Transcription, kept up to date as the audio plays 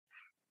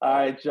All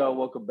right, y'all.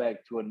 Welcome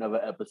back to another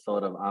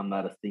episode of I'm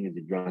Not as Sting as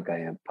the Drunk I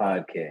Am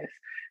podcast.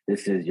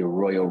 This is your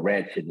Royal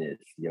Ratchetness,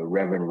 your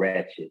Reverend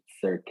Ratchet,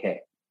 Sir Cat.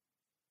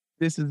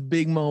 This is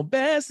Big Mo,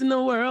 best in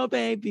the world,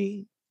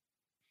 baby.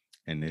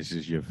 And this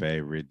is your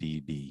favorite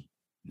DD,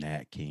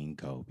 Nat King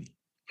Kobe.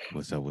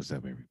 What's up,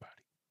 everybody?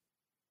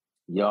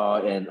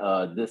 Y'all, and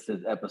this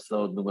is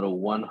episode number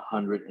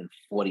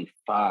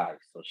 145.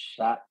 So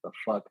shout the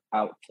fuck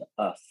out to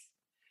us.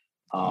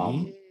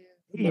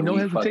 No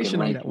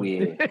hesitation on that one.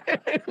 yeah.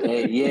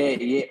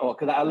 Oh,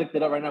 because I looked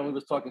it up right now. We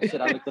was talking shit.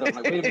 I looked it up.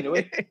 I'm like, wait a minute,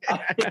 wait.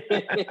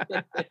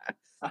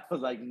 I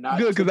was like, not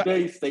good,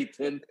 today,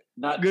 Satan.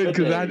 Not good,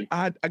 today.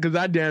 Because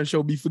I damn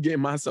sure be forgetting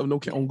myself. No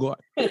count on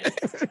God.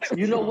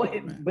 You know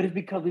what? But it's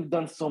because we've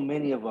done so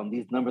many of them.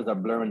 These numbers are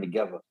blurring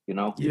together, you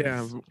know?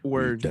 Yeah,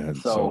 word. We've done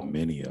so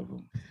many of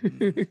them.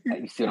 You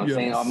see what I'm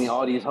saying? I mean,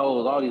 all these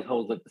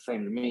hoes look the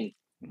same to me.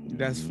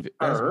 That's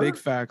big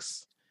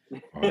facts.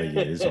 Oh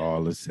yeah, it's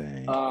all the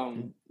same.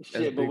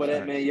 But with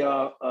that, man,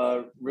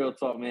 y'all, real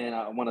talk, man.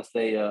 I want to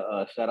say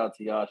shout out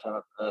to y'all, shout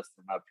out to us,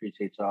 and I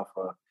appreciate y'all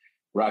for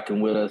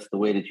rocking with us the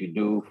way that you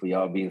do, for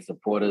y'all being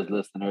supporters,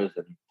 listeners,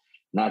 and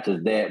not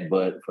just that,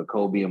 but for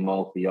Kobe and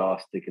Mo, for y'all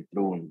sticking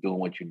through and doing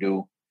what you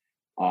do.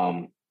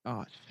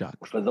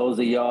 Shucks. For those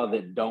of y'all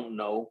that don't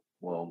know,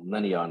 well,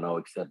 none of y'all know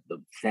except the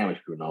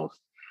Sandwich Crew knows.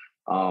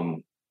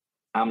 I'm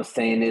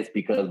saying this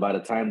because by the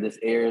time this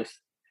airs,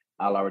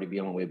 I'll already be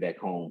on my way back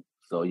home.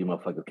 So you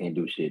motherfuckers can't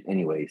do shit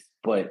anyways.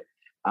 But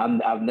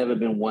I've never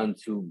been one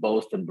to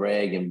boast and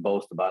brag and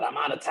boast about I'm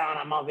out of town,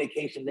 I'm on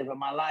vacation, living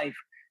my life.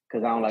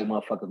 Because I don't like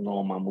motherfuckers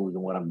knowing my moves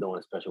and what I'm doing,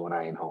 especially when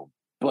I ain't home.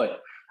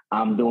 But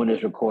I'm doing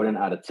this recording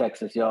out of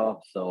Texas,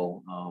 y'all.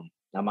 So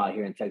I'm out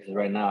here in Texas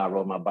right now. I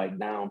rode my bike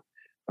down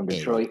from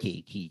Detroit.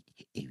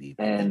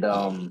 And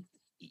I'm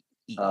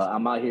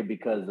out here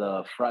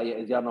because Friday,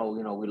 as y'all know,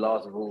 we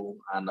lost Vu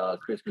on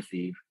Christmas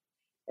Eve.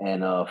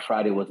 And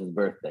Friday was his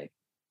birthday.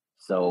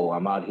 So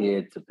I'm out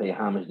here to pay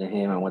homage to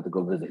him. I went to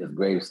go visit his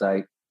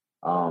gravesite.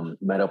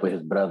 Met up with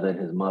his brother and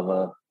his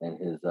mother and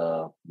his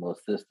little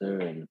sister,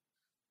 and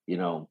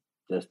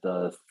just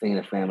seeing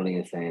the family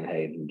and saying,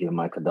 "Hey, give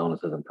my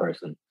condolences in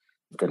person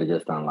instead of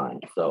just online."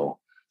 So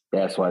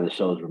that's why the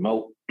show's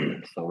remote.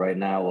 So right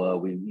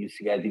now, you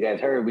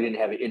guys heard we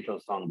didn't have an intro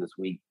song this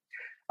week.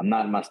 I'm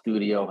not in my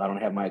studio. I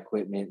don't have my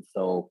equipment,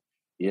 so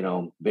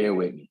bear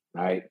with me.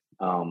 All right.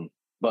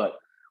 But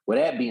with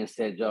that being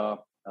said,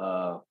 y'all.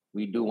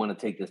 We do want to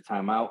take this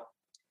time out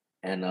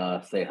and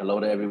say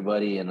hello to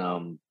everybody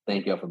and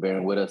thank y'all for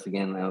bearing with us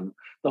again.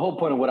 The whole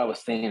point of what I was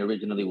saying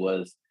originally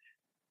was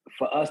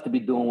for us to be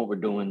doing what we're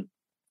doing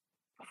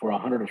for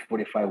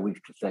 145 weeks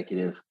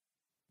consecutive.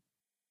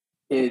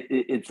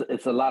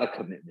 It's a lot of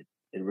commitment.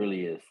 It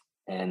really is,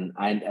 and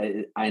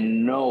I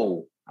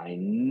know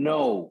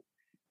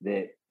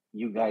that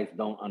you guys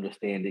don't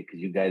understand it because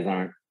you guys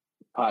aren't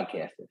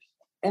podcasters,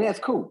 and that's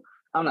cool.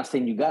 I'm not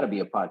saying you got to be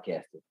a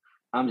podcaster.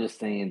 I'm just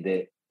saying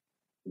that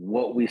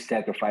what we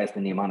sacrificed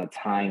in the amount of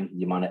time,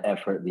 the amount of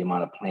effort, the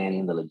amount of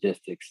planning, the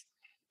logistics,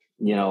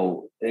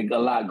 a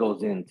lot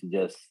goes into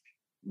just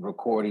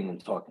recording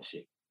and talking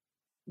shit,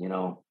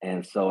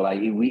 And so like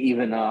we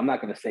even, I'm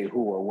not going to say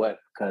who or what,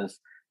 because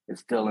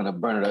it's still in a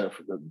burner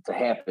to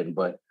happen,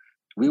 but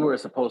we were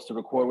supposed to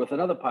record with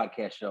another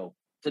podcast show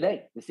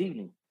this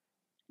evening.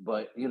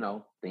 But,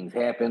 things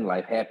happen,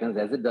 life happens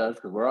as it does,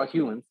 because we're all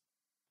humans.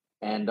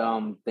 And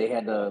they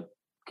had to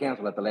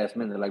cancel at the last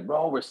minute. They're like,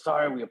 bro, we're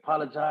sorry, we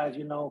apologize,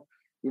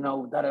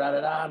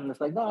 da-da-da-da-da. And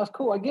it's like, no, it's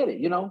cool, I get it,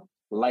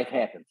 Life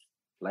happens.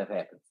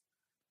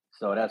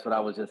 So that's what I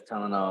was just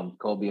telling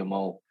Kobe and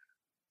Mo.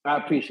 I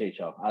appreciate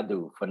y'all, I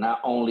do, for not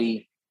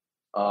only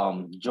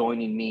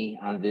joining me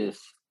on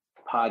this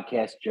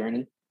podcast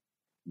journey,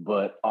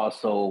 but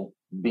also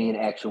being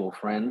actual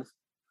friends,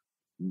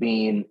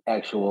 being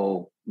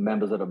actual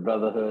members of the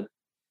brotherhood,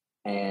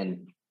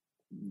 and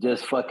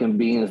just fucking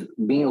being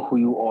who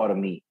you are to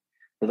me.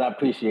 Because I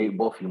appreciate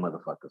both of you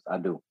motherfuckers. I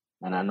do.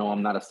 And I know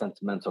I'm not a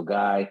sentimental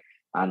guy.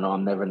 I know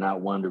I'm never not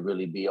one to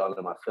really be all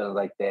in my feelings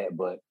like that.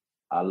 But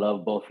I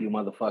love both of you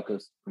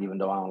motherfuckers, even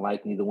though I don't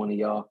like neither one of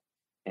y'all.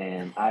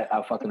 And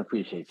I fucking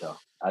appreciate y'all.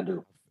 I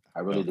do.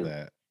 I really do.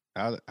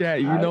 Yeah,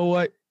 you know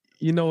what?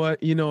 You know what,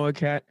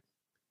 Cat?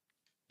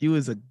 You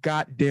is a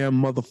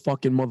goddamn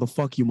motherfuck you,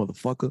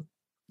 motherfucker.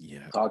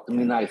 Yeah. Talk to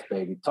me nice,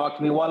 baby. Talk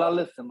to me while I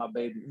listen, my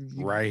baby.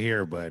 Right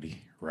here,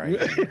 buddy. Right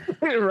here.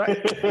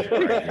 right here,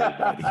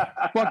 buddy.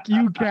 Fuck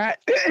you, Cat.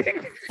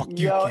 Fuck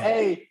you, Yo, Cat.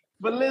 hey,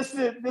 but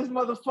listen, this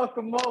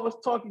motherfucker Mo was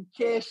talking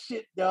cash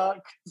shit, dog.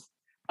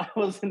 I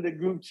was in the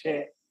group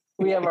chat.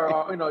 We have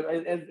our,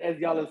 as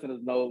y'all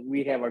listeners know,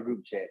 we have our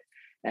group chat.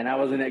 And I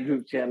was in that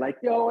group chat like,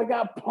 yo, I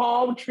got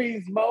palm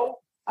trees, Mo.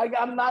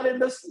 I'm not in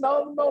the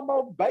snow no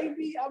more,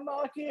 baby. I'm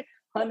out here.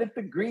 100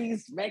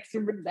 degrees,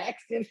 maxing,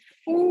 relaxing.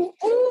 Ooh,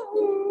 ooh,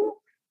 ooh.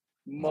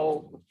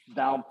 Mo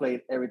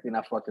downplayed everything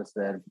I fucking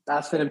said.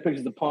 I sent him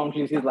pictures of palm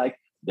trees. He's like,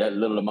 that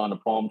little amount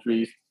of palm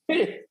trees.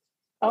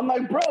 I'm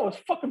like, bro, it's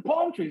fucking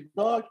palm trees,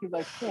 dog. He's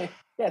like,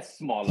 that's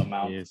small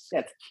amount. Yes.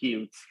 That's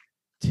cute.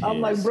 Yes. I'm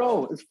like,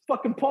 bro, it's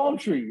fucking palm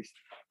trees.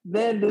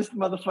 Then this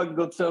motherfucker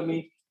go tell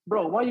me,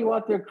 bro, why you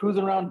out there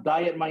cruising around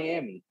Diet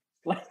Miami?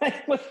 Like,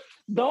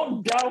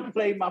 don't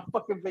downplay my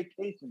fucking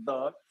vacation,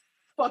 dog.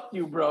 Fuck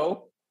you,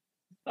 bro.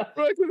 Bro,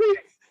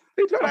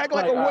 they try to act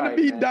like a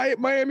wannabe Diet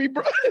Miami,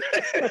 bro.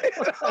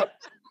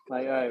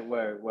 Like, all right,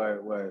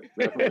 word.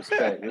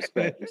 Respect.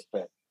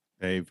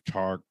 They've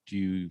talked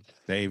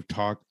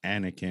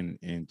Anakin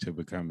into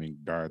becoming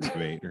Darth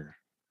Vader.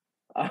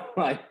 I'm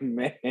like,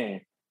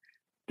 man,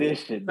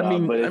 this shit,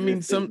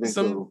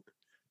 dog.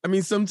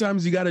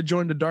 Sometimes you got to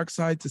join the dark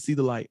side to see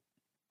the light.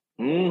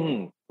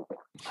 Mm-hmm.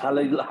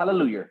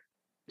 Hallelujah.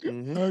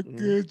 Mm-hmm. How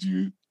could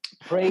you?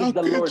 Praise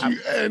the Lord. You,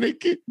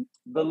 Anakin?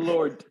 The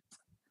Lord.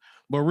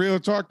 But real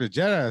talk, the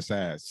Jedi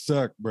side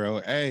suck,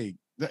 bro. Hey,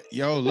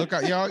 yo, look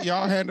out,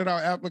 y'all handed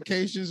out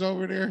applications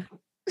over there.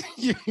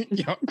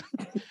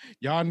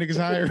 y'all niggas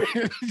hiring.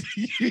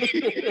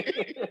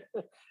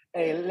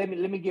 Hey, let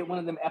me get one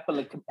of them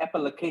application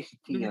applications.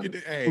 I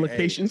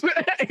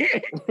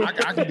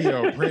can be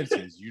an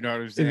apprentice. You know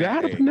what I'm saying? Is that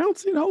how to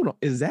pronounce it? Hold on.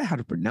 Is that how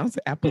to pronounce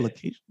it?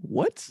 Application?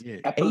 What? Yeah.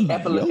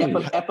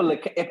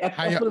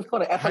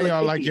 How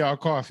y'all like y'all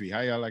coffee?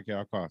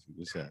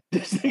 What's that?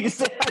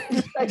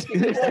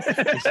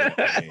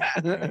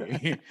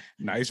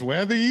 Nice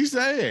weather, you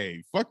say?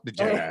 Hey, fuck the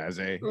Jedi's,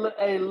 eh? Look,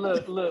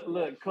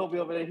 Kobe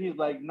over there. He's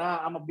like, nah,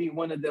 I'm gonna be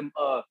one of them.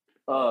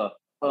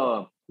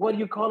 What do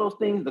you call those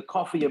things? The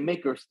coffee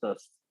maker stuff.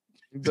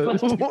 The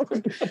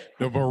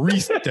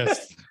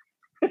baristas.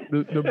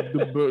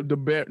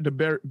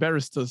 the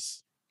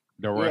baristas.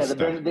 The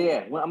Rasta. I'm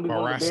gonna be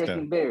one of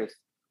the Bears.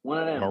 One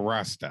of them.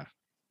 Barasta.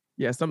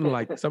 Yeah, something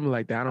like that. I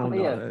don't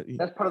know. Yeah,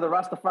 that's part of the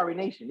Rastafari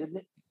Nation, isn't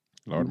it?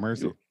 Lord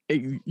mercy.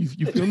 Hey,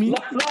 you feel me?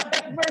 Lord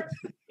have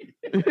mercy.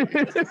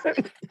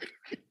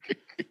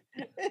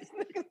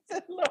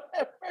 Lord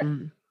have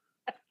mercy.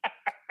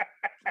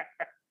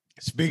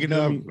 Speaking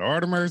of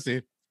Lord of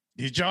mercy,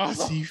 did y'all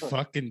see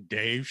fucking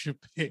Dave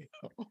Chappelle?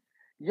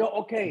 Yo,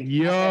 okay.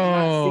 Yo. I have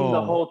not seen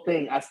the whole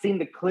thing. I seen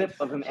the clip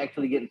of him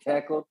actually getting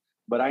tackled,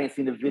 but I ain't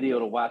seen the video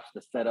to watch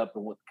the setup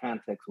and what the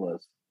context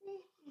was.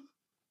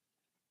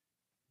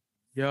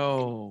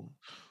 Yo.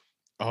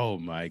 Oh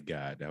my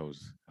God, that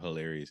was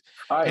hilarious.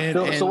 All right,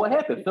 so what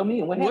happened? Fill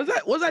me in. What happened?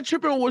 Was that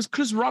tripping or was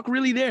Chris Rock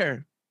really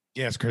there?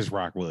 Yes, Chris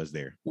Rock was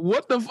there.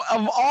 What of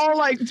all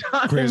like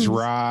times? Chris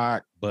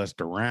Rock,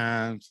 Busta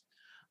Rhymes,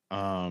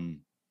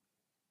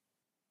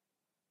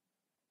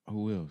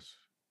 who else?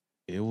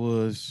 It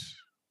was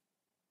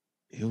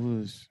a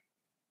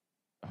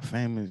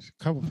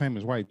couple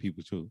famous white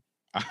people too.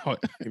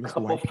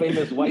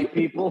 Famous white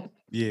people.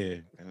 Yeah,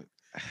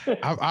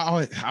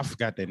 I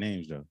forgot their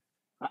names though.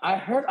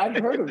 I've heard of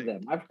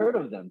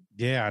them.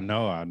 Yeah, I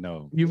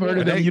know. You've heard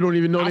of them. You don't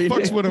even know. I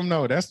fucks with them.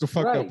 No, that's the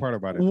fucked up part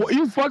about it. What,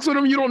 you fucks with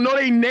them. You don't know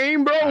their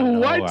name, bro.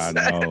 I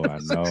know.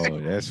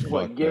 That's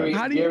what, fucked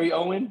up. Gary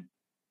Owen.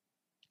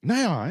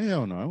 No,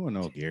 hell no. I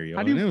wouldn't know Gary Owen.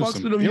 How do you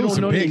fucks with them? It was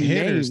some big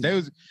hitters.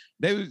 Names.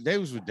 They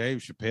was with Dave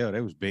Chappelle.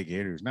 They was big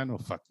hitters. Not no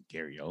fucking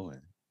Gary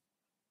Owen.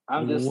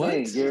 I'm just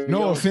saying. Gary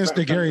no Owen, offense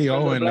to Gary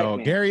Owen, though.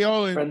 Gary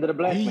Owen, friend of the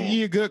black man.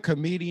 He a good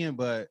comedian,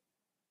 but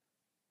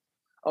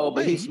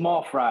he's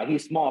small fry.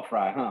 He's small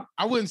fry, huh?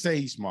 I wouldn't say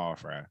he's small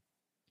fry,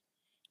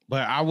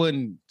 but I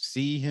wouldn't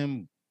see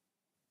him.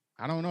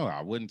 I don't know.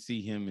 I wouldn't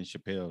see him and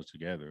Chappelle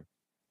together.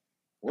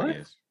 What?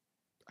 I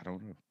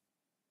don't know.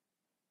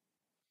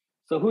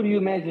 So who do you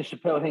imagine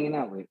Chappelle hanging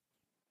out with?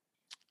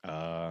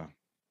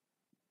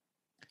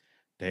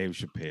 Dave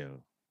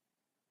Chappelle.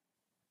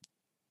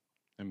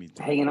 Let me think.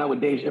 Hanging out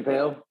with Dave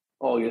Chappelle?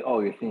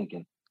 You're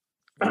thinking.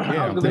 Yeah,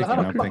 how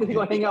the fuck is he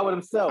gonna hang out with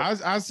himself?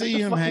 I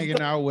see him hanging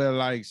out with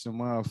like some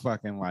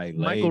motherfucking like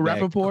Michael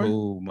Rappaport,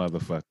 cool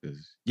motherfuckers.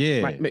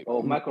 Yeah.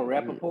 Michael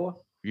Rappaport.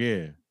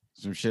 Yeah,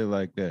 some shit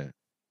like that.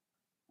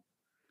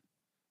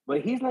 But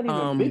he's not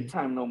even big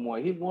time no more.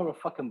 He's more of a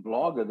fucking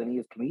blogger than he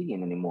is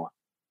comedian anymore.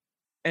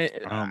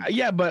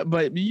 Yeah,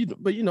 but you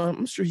know,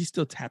 I'm sure he's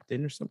still tapped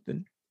in or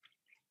something.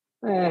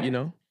 You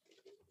know.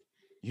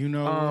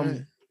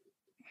 What?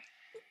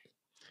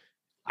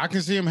 I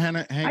can see him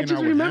hanging out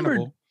with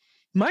Hannibal.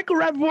 Michael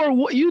Rappaport,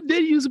 what you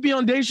did used to be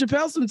on Dave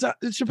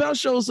Chappelle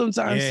show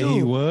sometimes too. Yeah,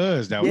 he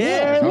was. That was one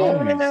of his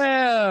homies.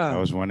 That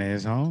was one of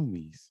his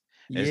homies.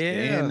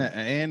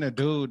 And the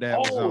dude that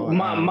was on.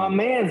 My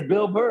man's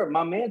Bill Burr.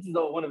 My man's is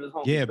one of his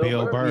homies. Yeah,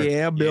 Bill Burr.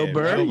 Yeah, Bill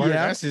Burr. Yeah,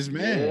 that's his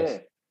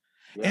man.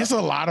 Yeah. It's a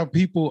lot of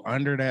people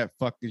under that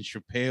fucking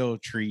Chappelle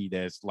tree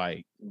that's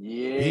like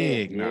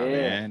big now,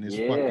 man. It's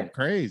fucking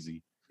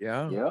crazy.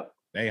 Yeah. Yep.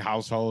 They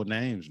household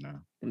names now.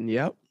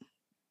 Yep.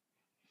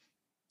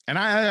 And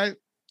I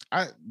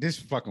this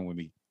is fucking with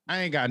me.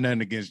 I ain't got nothing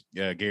against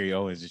Gary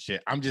Owens and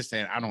shit. I'm just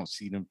saying I don't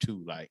see them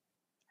two like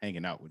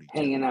hanging out with each other.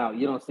 Hanging out.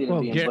 You don't see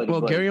them being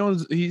buddy. Gary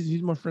Owens,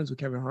 he's more friends with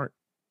Kevin Hart.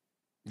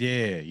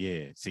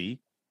 Yeah. See?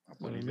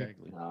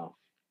 Exactly. No.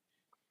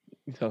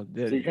 So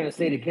you're trying to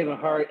say that Kevin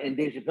Hart and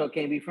Dave Chappelle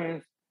can't be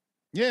friends?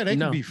 Yeah, they can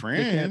No, be they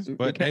friends, can't-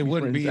 but they they can't be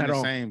wouldn't be friends in at the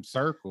all. same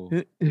circle.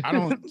 I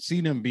don't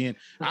see them being.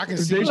 I can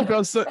If see Dave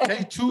Chappelle's son,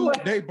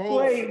 they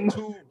both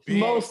too big.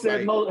 Mo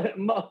said, like,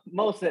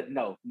 Mo said,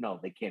 no,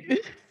 they can't be.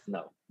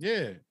 No.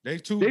 yeah, they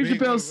too Dave big.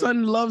 Chappelle's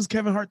son loves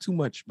Kevin Hart too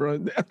much, bro.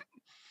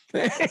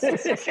 Yeah.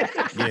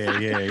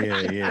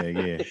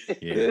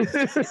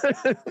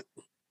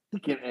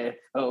 Fucking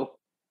asshole.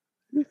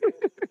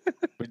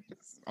 But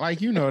like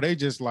they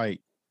just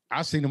like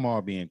I see them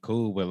all being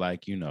cool, but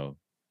like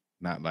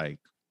not like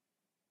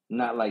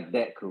Not like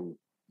that cool.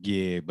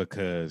 yeah,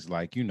 because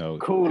like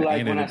Cool, at the like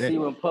end when of I the day- see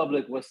you in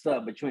public, what's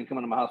up? But you ain't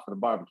coming to my house for the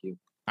barbecue.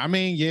 I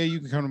mean, yeah, you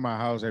can come to my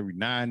house every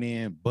now and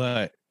then,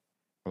 but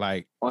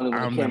like Only when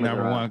I'm the the cameras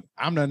number are on. one.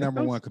 I'm the number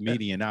sounds- one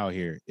comedian out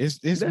here. It's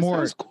That more.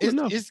 sounds cool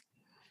enough.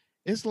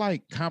 It's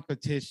like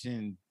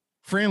competition,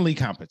 friendly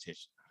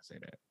competition. I say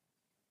that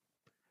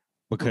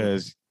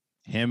because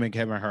him and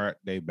Kevin Hart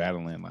they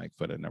battling like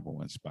for the number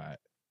one spot.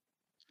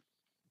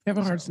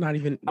 Kevin Hart's not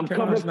even. I'm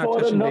Kevin coming Hart's not for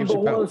the touching Dave number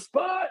Chappelle. one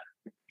spot.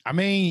 I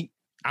mean,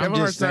 Kevin I'm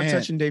Hart's just saying not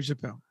touching Dave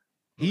Chappelle.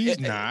 he's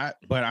not,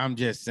 but I'm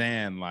just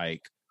saying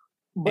like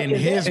But in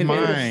is his that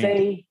fair to mind-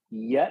 say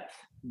yet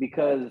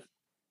because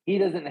he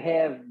doesn't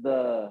have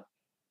the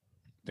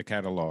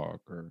catalog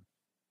or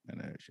and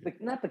that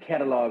shit. not the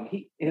catalog.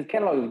 His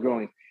catalog is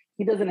growing.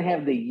 He doesn't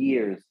have the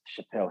years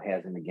Chappelle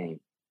has in the game.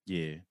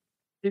 Yeah.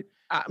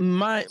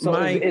 So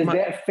is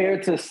that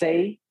fair to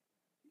say?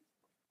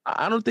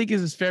 I don't think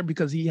it's fair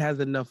because he has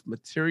enough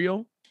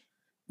material,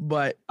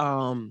 but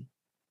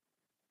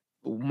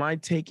my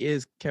take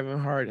is Kevin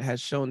Hart has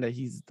shown that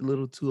he's a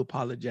little too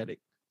apologetic.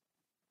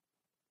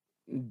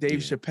 Dave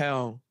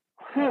Chappelle,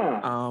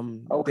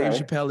 Okay. Dave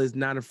Chappelle is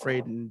not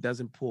afraid and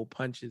doesn't pull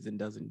punches and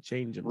doesn't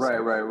change himself.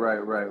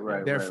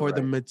 Right. Therefore,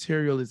 the right.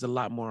 material is a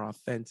lot more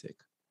authentic.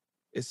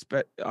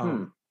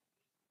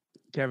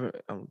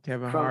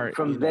 Kevin Hart.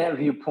 From that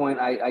viewpoint,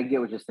 I get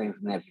what you're saying.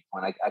 From that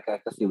viewpoint, I can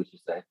see what you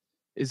say.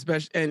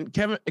 Especially, and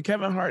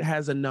Kevin Hart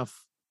has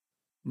enough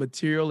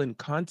material and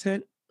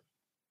content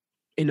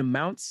in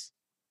amounts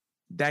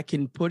that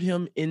can put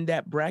him in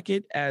that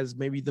bracket as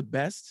maybe the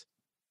best.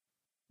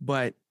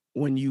 But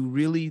when you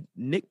really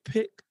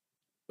nitpick,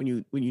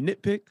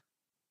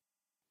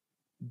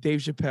 Dave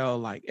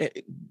Chappelle, like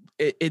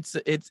it's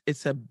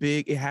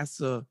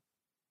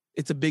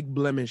a big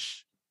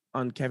blemish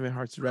on Kevin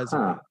Hart's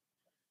resume,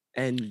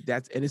 and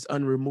it's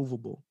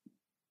unremovable.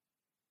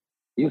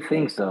 You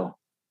think so?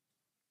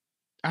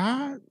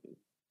 And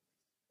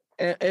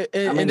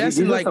And that's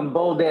these are like some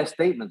bold ass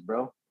statements,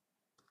 bro.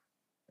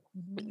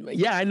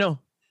 Yeah, I know.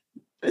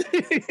 Like,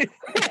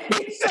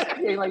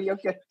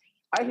 okay,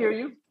 I hear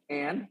you.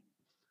 And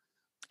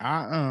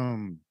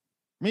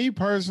Me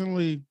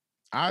personally,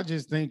 I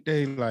just think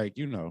they like,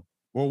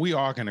 well, we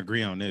all can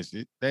agree on this.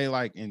 They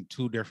like in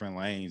two different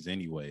lanes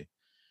anyway.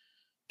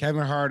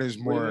 Kevin Hart is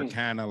more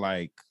kind of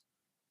like,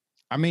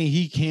 I mean,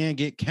 he can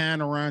get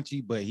kind of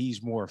raunchy, but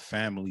he's more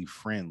family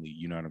friendly.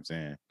 You know what I'm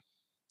saying?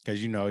 Because,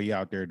 he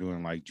out there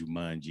doing like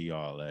Jumanji,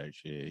 all that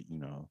shit,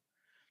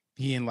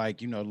 He in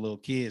like, little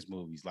kids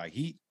movies. Like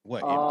in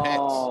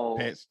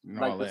Pets and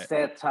like all the that.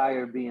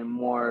 satire being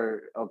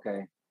more,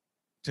 okay.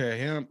 To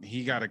him,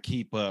 he got to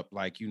keep up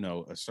like,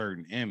 a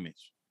certain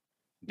image.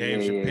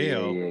 Dave Yeah,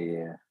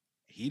 Chappelle,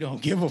 he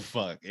don't give a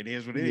fuck. It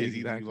is what it is.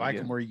 Exactly, You like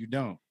him or you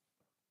don't.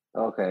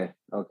 Okay,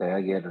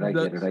 I get it. I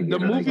get it. The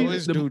movie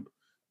So it's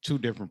two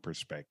different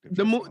perspectives.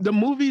 The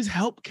movies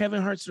help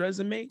Kevin Hart's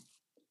resume.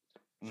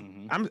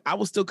 Mm-hmm. I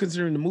was still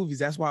considering the movies.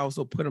 That's why I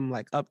also put them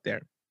like up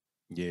there.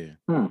 Yeah.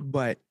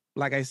 But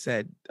like I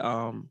said,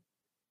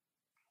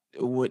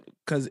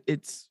 because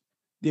it's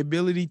the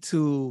ability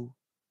to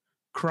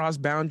cross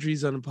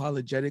boundaries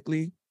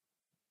unapologetically.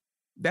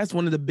 That's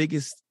one of the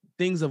biggest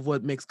things of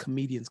what makes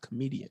comedians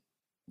comedian.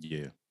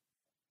 Yeah.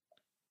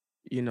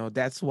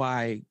 That's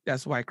why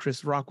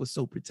Chris Rock was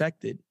so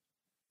protected.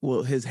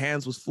 Well, his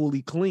hands was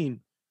fully clean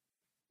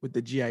with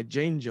the G.I.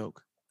 Jane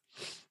joke.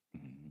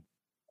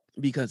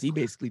 Because he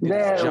basically did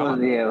his job.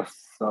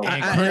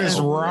 And Chris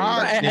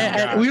Rock,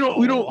 we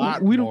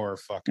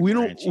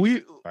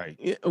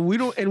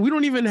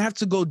don't even have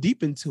to go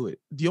deep into it.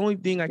 The only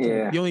thing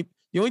the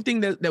only thing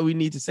that we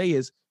need to say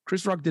is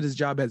Chris Rock did his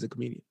job as a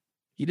comedian.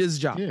 He did his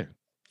job. Yeah.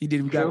 He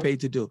did what he got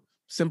paid to do.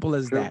 Simple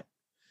as that.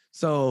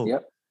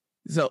 So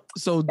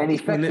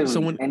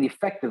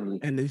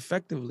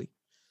effectively.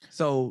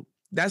 So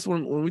that's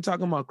when we're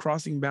talking about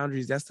crossing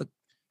boundaries. That's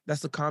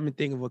the common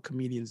thing of what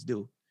comedians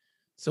do.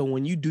 So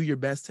when you do your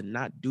best to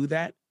not do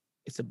that,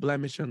 it's a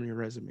blemish on your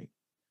resume,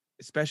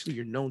 especially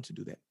you're known to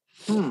do that.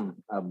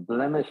 A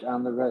blemish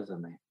on the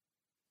resume.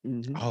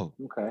 Mm-hmm. Oh,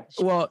 okay.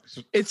 Well,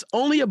 it's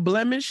only a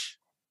blemish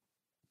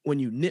when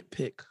you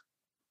nitpick.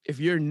 If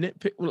you're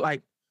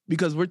nitpick,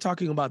 because we're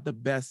talking about the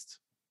best,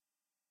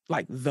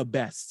 like the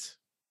best.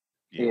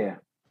 Yeah.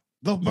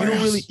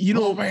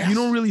 You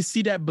don't really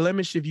see that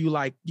blemish if you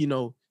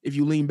if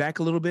you lean back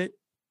a little bit.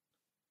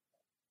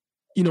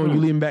 You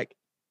lean back.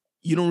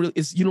 You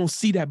don't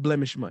see that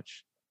blemish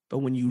much, but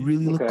when you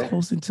really look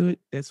close into it,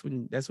 that's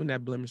when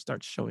that blemish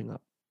starts showing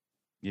up.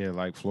 Yeah,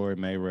 like Floyd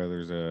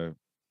Mayweather's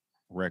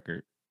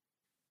record.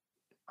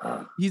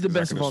 He's the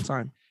best of all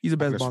time. He's the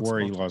best boxer.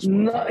 He lost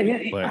one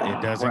fight, but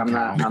it doesn't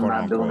count. I'm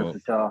not doing this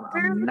with y'all.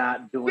 I'm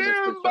not doing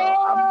this with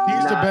y'all.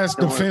 He's the best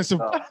defensive.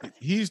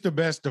 He's the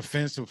best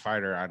defensive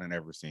fighter I've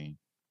ever seen.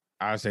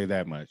 I'll say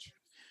that much.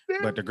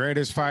 But the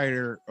greatest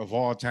fighter of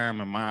all time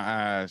in my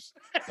eyes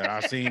that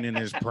I've seen in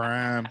his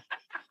prime,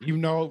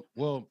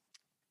 well,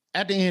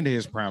 at the end of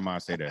his prime, I'll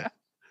say that,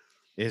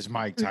 is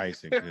Mike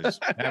Tyson. Because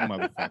that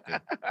motherfucker.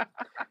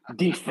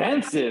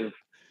 Defensive?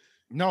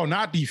 No,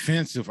 not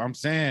defensive. I'm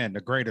saying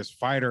the greatest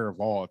fighter of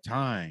all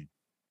time.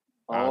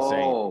 I'll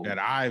say that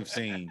I've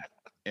seen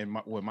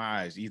with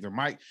my eyes.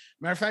 Matter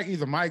of fact,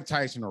 either Mike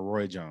Tyson or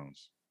Roy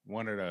Jones.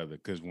 One or the other.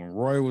 Because when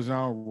Roy was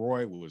on,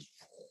 Roy was on.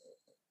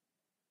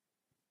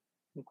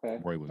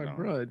 Bro, Floyd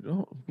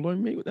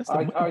Mayweather. That's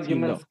the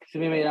arguments to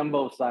be made on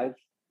both sides.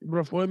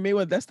 Bro, Floyd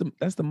Mayweather. That's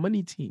the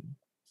money team.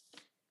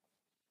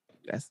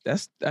 That's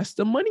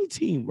the money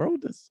team, bro.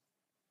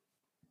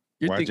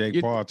 Why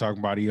Jake Paul talking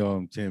about he owe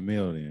him $10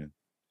 million?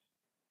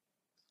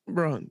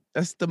 Bro,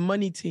 that's the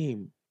money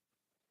team.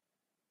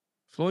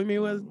 Floyd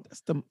Mayweather,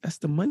 that's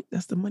the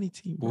money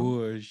team. Bro.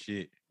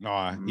 Bullshit.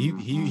 No,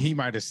 he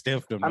might have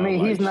stiffed him. I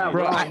mean, he's not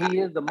wrong. He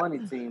is the money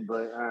team,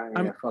 but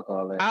fuck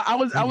all that. I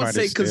would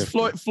say because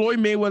Floyd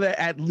Mayweather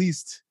at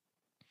least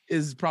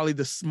is probably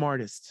the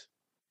smartest.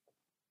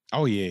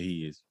 Oh yeah,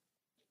 he is.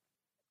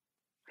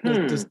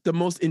 The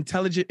most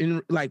intelligent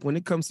in, like, when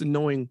it comes to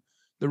knowing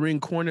the ring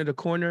corner to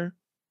corner,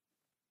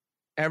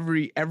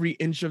 every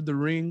inch of the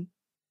ring,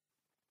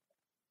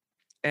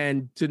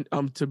 and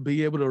to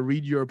be able to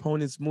read your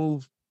opponent's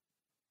move.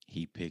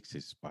 He picks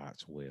his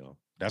spots well.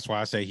 That's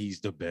why I say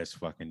he's the best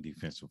fucking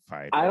defensive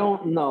fighter. I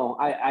don't know.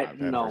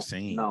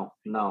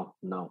 No.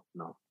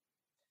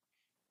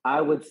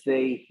 I would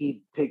say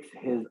he picks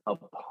his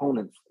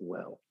opponents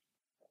well.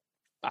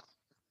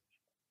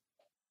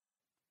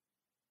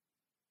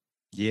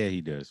 Yeah,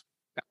 he does.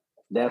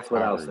 That's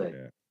what I'll say.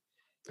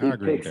 He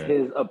picks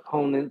his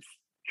opponents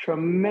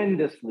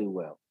tremendously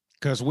well.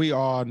 Because we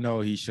all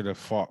know he should have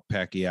fought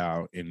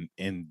Pacquiao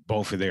in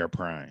both of their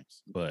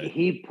primes, but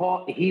he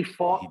fought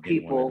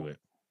people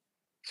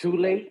too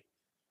late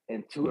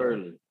and too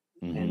early,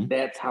 and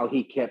that's how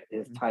he kept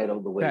his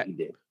title the way he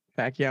did.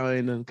 Pacquiao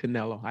and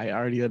Canelo. I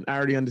already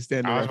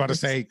understand. I was about to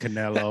say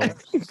Canelo.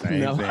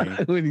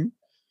 Same thing.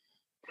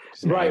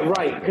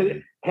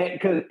 Right.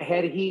 Because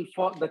had he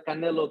fought the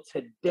Canelo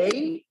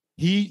today,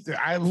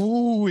 it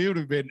would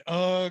have been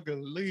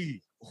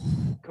ugly.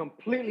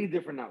 Completely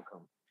different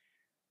outcome.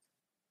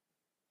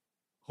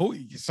 But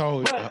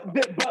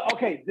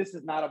okay, this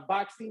is not a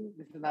boxing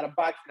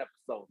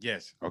episode.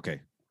 Yes.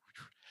 Okay.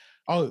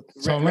 Oh,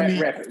 so let me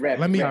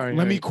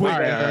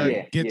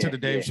quick get to the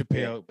Dave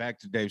Chappelle. Back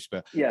to Dave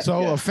Chappelle. Yeah.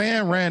 So a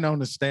fan ran on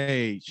the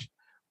stage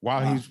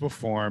while he was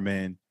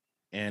performing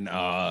and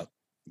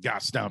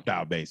got stumped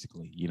out.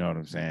 Basically, you know what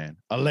I'm saying?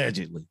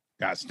 Allegedly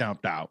got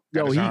stumped out.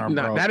 Yo,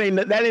 that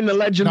ain't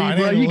allegedly,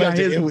 bro. He got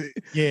his.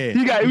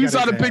 You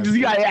saw the pictures.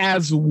 He got his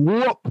ass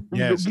whooped.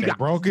 Yes, he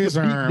broke his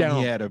arm.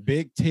 He had a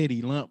big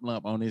titty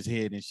lump on his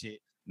head and shit.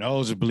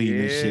 Nose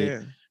bleeding and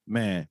shit.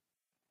 Man,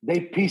 they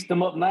pieced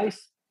him up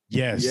nice.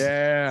 Yes.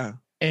 Yeah.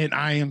 And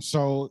I am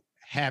so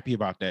happy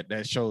about that.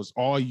 That shows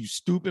all you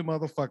stupid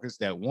motherfuckers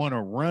that want to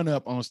run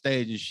up on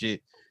stage and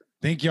shit.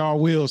 Think y'all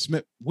Will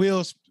Smith.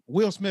 Will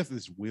Smith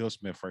is Will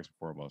Smith first and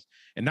foremost.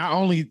 And not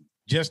only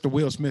just the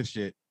Will Smith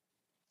shit,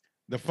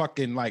 the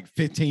fucking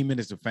 15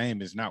 minutes of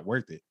fame is not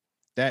worth it.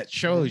 That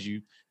shows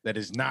you that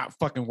it's not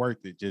fucking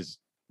worth it. Just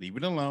leave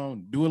it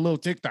alone. Do a little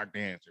TikTok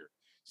dance or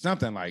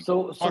something like.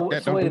 So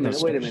wait a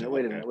minute.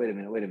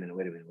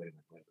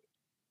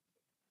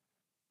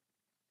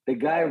 The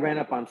guy ran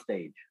up on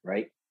stage,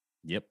 right?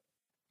 Yep.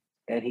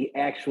 And he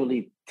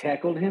actually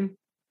tackled him?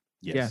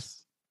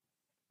 Yes.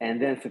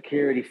 And then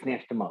security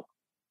snatched him up.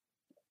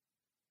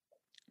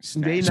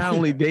 They not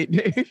only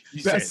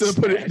that's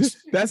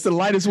the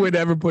lightest way to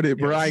ever put it,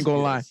 bro. I ain't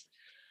gonna lie.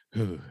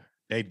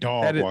 They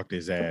walked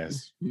his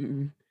ass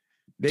 2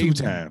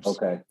 times.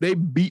 Okay. They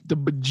beat the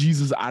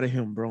bejesus out of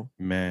him, bro.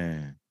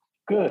 Man.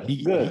 Good.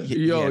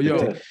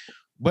 Yo.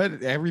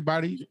 But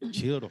everybody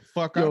chill the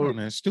fuck out on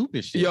that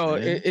stupid shit. Yo,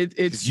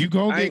 it's you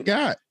gonna get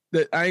got.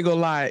 I ain't gonna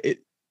lie.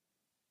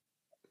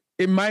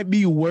 It might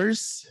be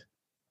worse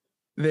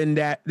than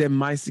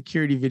my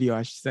security video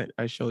I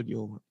showed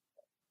you.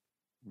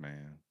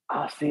 Man.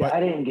 See, I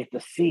didn't get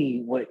to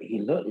see what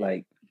he looked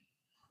like.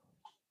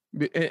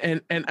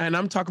 And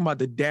I'm talking about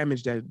the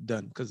damage that it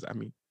done, because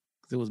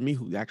it was me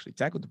who actually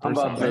tackled the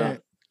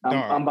person.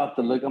 I'm about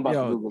to look. I'm about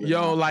to Google it.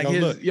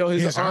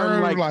 His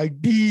arm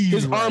like these.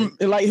 His arm,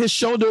 like his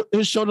shoulder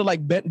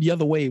like bent the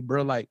other way,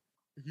 bro. Like,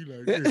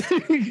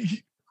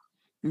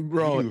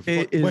 bro.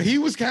 But he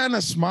was kind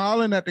of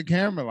smiling at the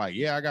camera, like,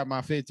 "Yeah, I got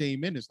my 15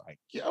 minutes." Like,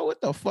 yo,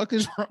 what the fuck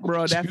is wrong,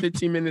 bro? That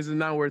 15 minutes is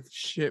not worth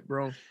shit,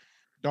 bro.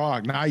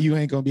 Dog, now you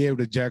ain't gonna be able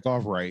to jack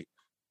off right,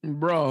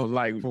 bro.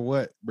 Like, for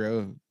what,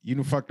 bro? You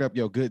done fucked up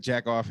your good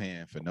jack off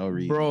hand for no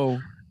reason, bro.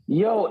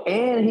 Yo,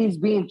 and he's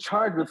being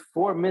charged with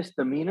 4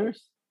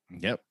 misdemeanors.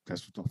 Yep,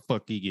 that's what the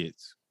fuck he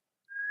gets.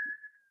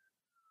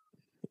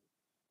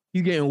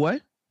 He's getting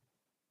what?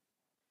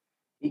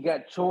 He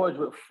got charged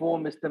with 4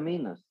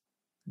 misdemeanors.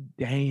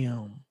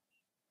 Damn.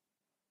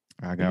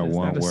 I got It's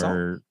one not assault.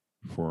 word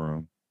for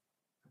him: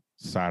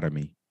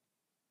 sodomy.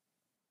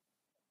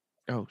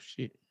 Oh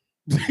shit.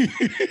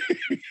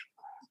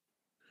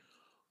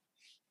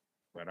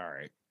 But all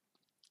right,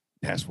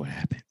 that's what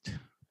happened.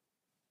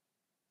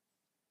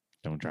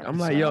 Don't drop. I'm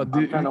the like, sound. yo, I'm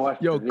dude, trying to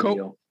watch yo, the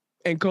video.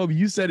 Kobe,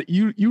 you said it.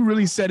 You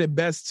really said it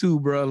best too,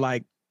 bro.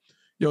 Like,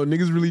 yo,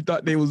 niggas really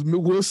thought they was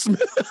Will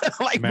Smith.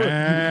 Like,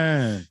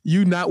 Man, bro,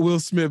 you not Will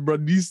Smith, bro.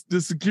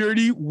 The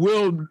security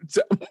will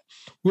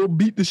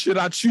beat the shit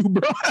out you,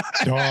 bro.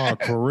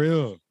 dog, for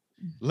real.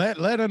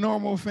 Let a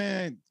normal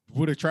fan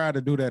would have tried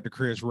to do that to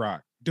Chris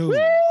Rock, dude.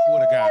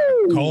 Would have got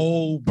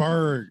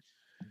Goldberg.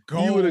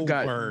 He would have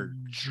got Goldberg.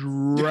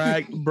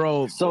 dragged,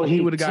 bro. So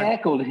he would have got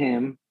tackled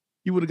him,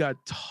 he would have got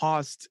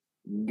tossed.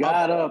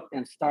 got up,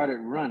 and started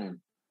running.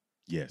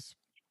 Yes,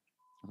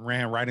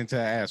 ran right into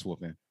an ass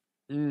whooping.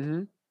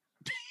 Mm-hmm.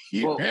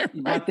 He Well, ran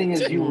my right thing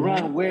is, into- you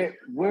run. Where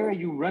are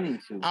you running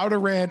to? I would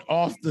have ran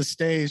off the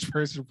stage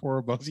first and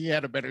foremost. He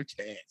had a better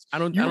chance. I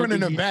don't You run in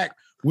think the he- back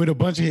with a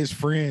bunch of his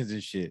friends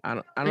and shit.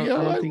 I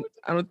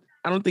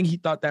don't think he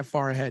thought that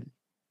far ahead.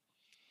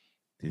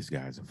 This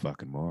guy's a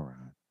fucking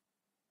moron.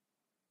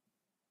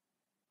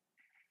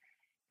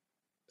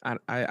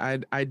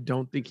 I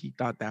don't think he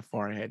thought that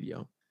far ahead,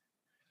 yo.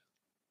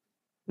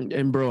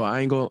 And bro,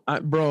 I ain't gonna,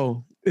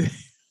 bro.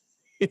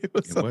 it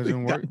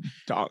wasn't working.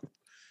 dog.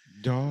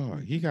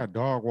 Dog, he got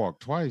dog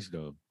walked twice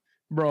though.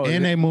 Bro,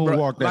 And they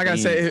moonwalked. Like I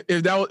said,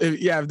 if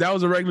that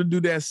was a regular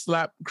dude that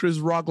slapped Chris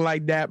Rock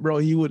like that, bro,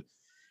 he would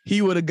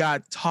have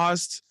got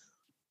tossed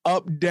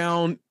up,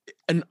 down,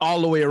 and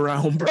all the way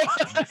around, bro.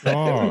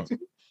 Dog.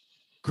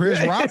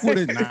 Chris Rock would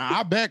have. Nah,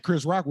 I bet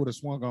Chris Rock would have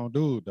swung on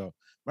dude though.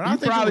 But I He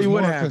think probably it was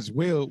would more have. because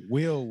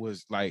Will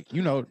was like,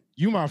 you know,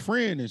 you my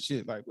friend and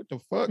shit. Like, what the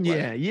fuck?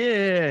 Like,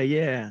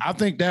 Yeah. I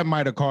think that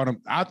might have caught him.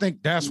 I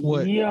think that's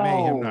what made him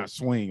Yo. not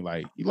swing.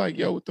 Like, you like,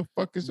 yo, what the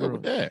fuck is up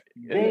with that?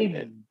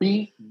 They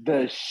beat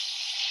the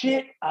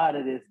shit out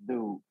of this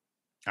dude.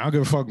 I don't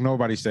give a fuck.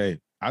 Nobody say.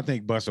 I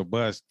think Buster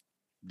Bust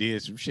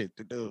did some shit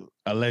to do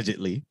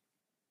allegedly.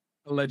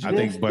 Allegedly. I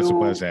think This Buster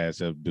dude- Bust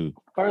ass up do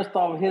First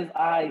off, his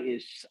eye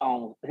is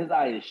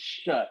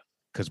shut.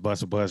 because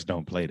Buster Bust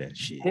don't play that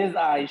shit. His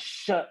eye is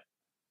shut.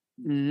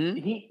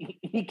 Mhm.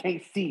 He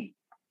can't see.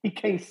 He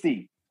can't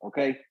see.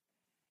 Okay.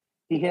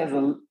 He has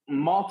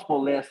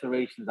multiple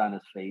lacerations on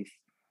his face,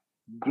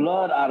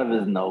 blood out of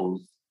his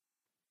nose,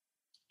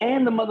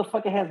 and the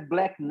motherfucker has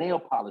black nail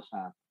polish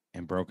on.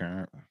 And broken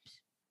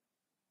arms.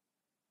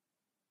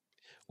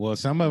 Well,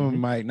 some of them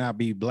might not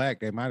be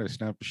black. They might have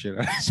snapped the shit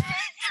out of his face.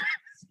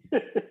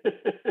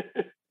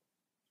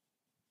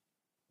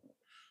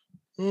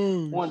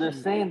 Well, they're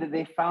saying that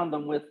they found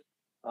him with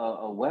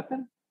a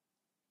weapon.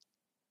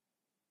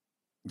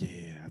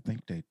 Yeah, I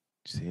think they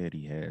said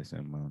he had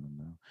something on him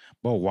though.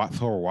 But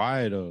for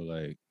why though?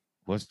 Like,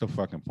 what's the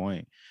fucking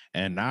point?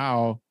 And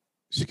now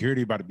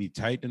security about to be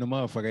tight in the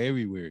motherfucker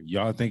everywhere.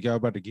 Y'all think y'all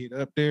about to get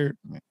up there?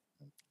 Man,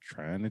 I'm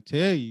trying to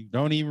tell you,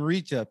 don't even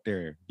reach up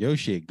there. Your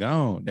shit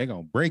gone. They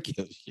gonna break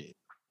your shit.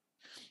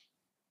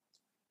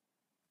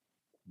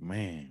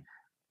 Man.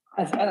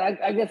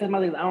 I guess that's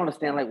my thing. I don't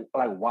understand, like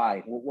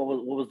why?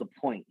 What was the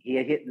point? He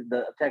had hit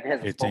the attacker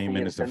has 15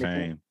 minutes of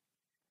fame.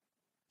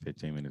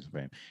 15 minutes of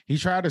fame. He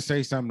tried to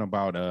say something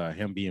about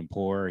him being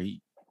poor.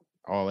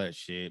 All that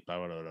shit.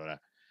 Blah, blah, blah, blah.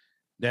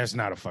 That's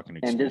not a fucking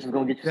excuse. And this is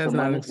gonna get you That's some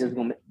not money. an This is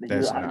gonna,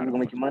 That's not gonna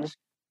make you money.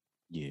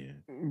 Yeah.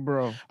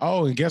 Bro.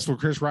 Oh, and guess what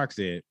Chris Rock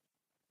said?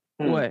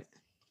 What?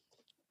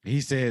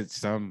 He said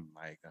something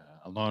like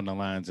along the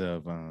lines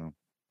of,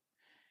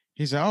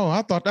 he said, "Oh,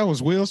 I thought that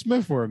was Will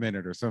Smith for a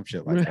minute or some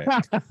shit like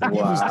that." He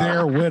was Wow.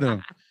 there with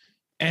him.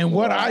 And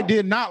what I Wow.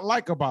 did not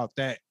like about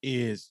that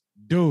is,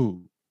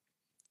 dude,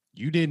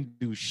 you didn't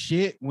do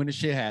shit when the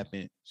shit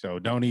happened. So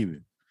don't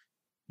even.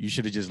 You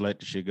should have just let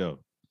the shit go.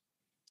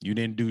 You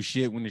didn't do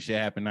shit when the shit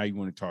happened. Now you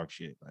want to talk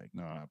shit. Like,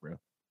 nah, bro.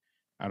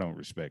 I don't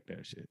respect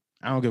that shit.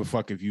 I don't give a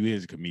fuck if you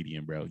is a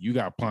comedian, bro. You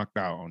got punked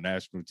out on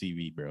national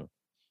TV, bro.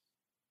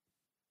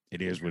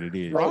 It is what it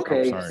is. I'm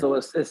Okay, sorry. so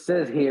it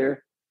says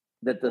here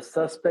that the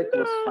suspect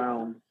was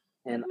found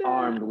and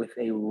armed with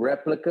a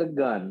replica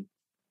gun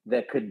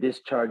that could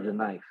discharge a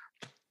knife.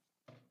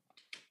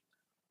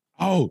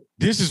 Oh,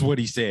 this is what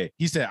he said.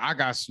 He said, I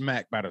got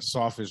smacked by the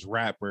softest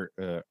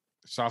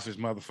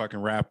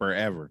motherfucking rapper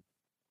ever.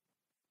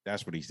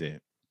 That's what he said.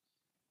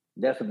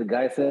 That's what the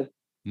guy said?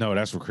 No,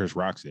 that's what Chris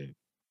Rock said.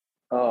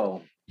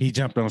 Oh, He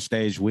jumped on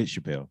stage with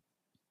Chappelle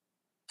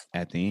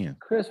at the end.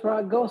 Chris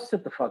Rock, go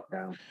sit the fuck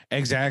down.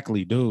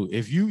 Exactly, dude.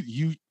 If you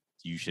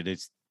should have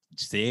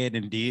said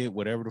and did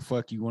whatever the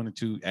fuck you wanted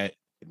to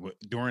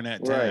during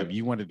that time. Right.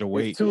 You wanted to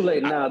wait. It's too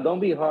late now. Don't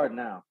be hard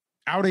now.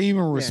 I would have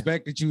even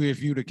respected you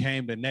if you'd have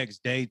came the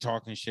next day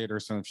talking shit or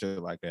some shit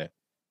like that.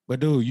 But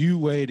dude, you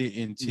waited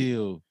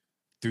until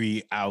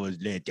 3 hours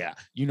later,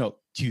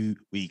 2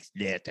 weeks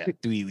later,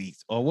 3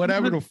 weeks, or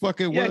whatever the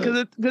fuck it was. Yeah,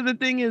 because the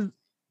thing is,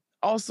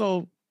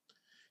 also,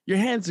 your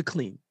hands are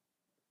clean,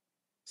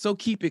 so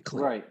keep it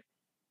clean. Right.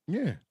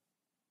 Yeah.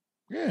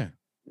 Yeah.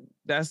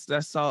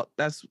 That's all.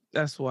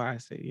 That's why I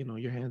say,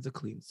 your hands are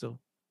clean. So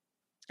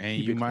And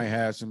keep you it might clean.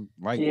 have some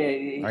like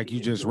you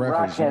just Rock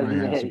referenced, you has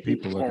might have some he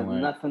people has looking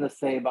like nothing to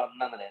say about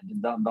none of that.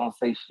 Don't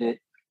say shit.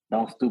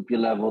 Don't stoop your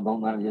level.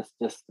 Don't just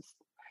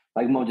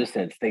like Mo just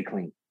said. Stay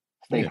clean.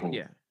 Stay Yeah. clean.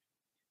 Yeah.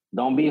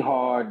 Don't be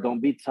hard. Don't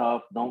be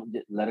tough. Don't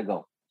just let it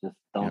go. Just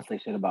don't say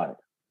shit about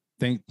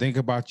Think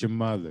about your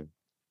mother.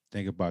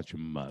 Think about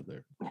your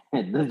mother.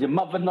 it. Does your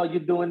mother know you're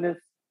doing this?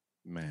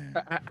 Man,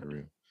 for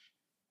real.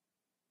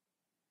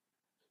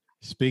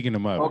 Speaking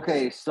of mothers.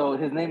 Okay, so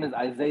his name is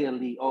Isaiah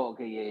Lee. Oh,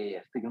 okay,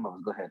 yeah. Speaking of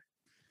mothers, go ahead.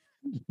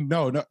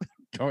 No. Go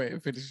ahead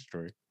and finish the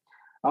story.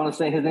 I want to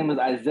say his name is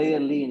Isaiah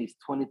Lee, and he's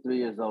 23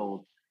 years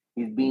old.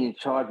 He's being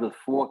charged with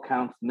 4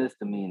 counts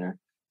misdemeanor,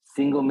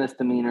 single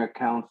misdemeanor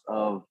counts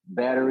of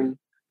battery,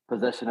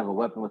 possession of a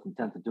weapon with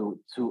intent to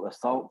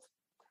assault,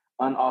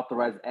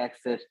 unauthorized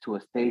access to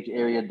a stage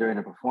area during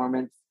a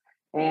performance,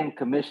 and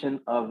commission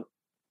of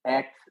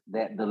act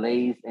that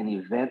delays an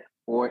event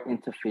or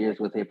interferes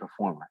with a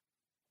performer.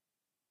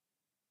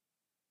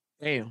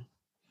 Damn.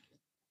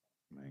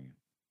 Man.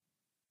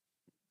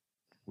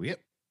 Yep.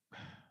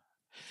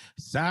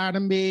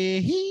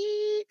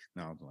 Sodomy.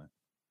 No, I'm playing.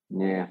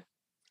 Yeah.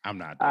 I'm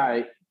not. All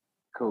right.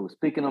 Cool.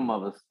 Speaking of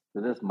mothers,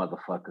 to this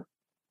motherfucker.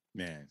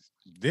 Man,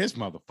 this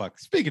motherfucker.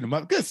 Speaking of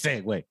mother, good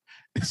segue.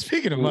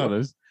 Speaking of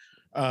mothers,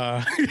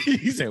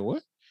 he said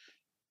what?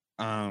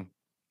 To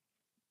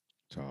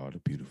all the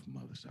beautiful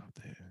mothers out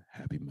there,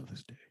 happy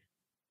Mother's Day.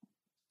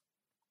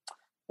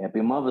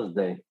 Happy Mother's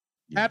Day.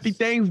 Yes. Happy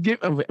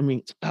Thanksgiving. I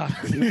mean,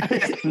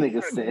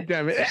 nigga said.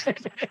 Damn it.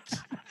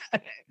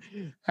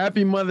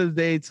 Happy Mother's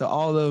Day to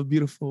all the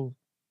beautiful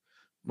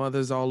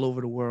mothers all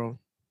over the world.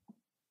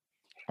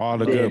 All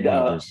the good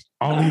mothers.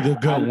 Only the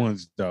good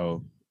ones,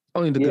 though.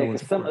 Only the good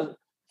ones.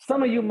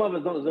 Some of you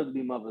mothers don't deserve to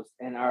be mothers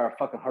and are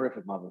fucking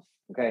horrific mothers.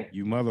 Okay.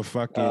 You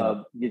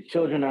motherfucking. Your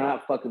children are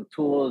not fucking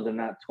tools. They're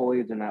not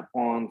toys. They're not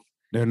pawns.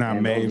 They're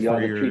not made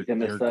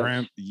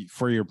for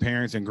for your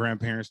parents and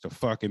grandparents to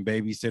fucking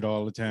babasit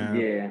all the time.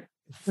 Yeah.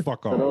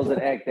 Fuck off. So those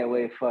that act that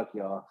way, fuck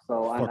y'all.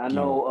 So I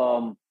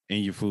know.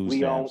 And your food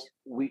stamps.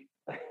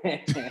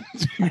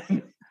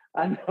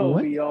 I know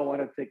we all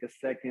want to take a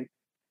second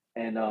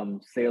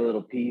and say a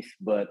little piece,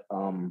 but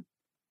I'm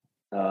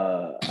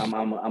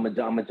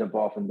gonna jump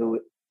off and do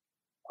it.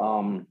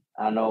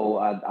 I know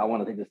I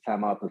want to take this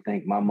time out to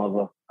thank my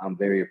mother. I'm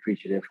very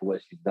appreciative for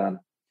what she's done.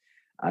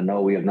 I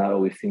know we have not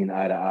always seen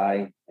eye to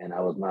eye, and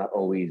I was not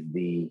always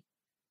the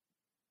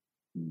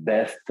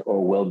best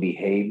or well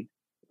behaved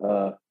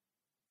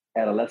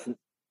adolescent.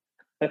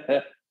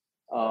 But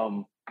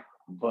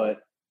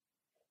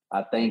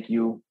I thank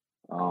you.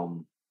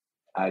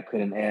 I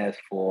couldn't ask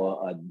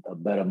for a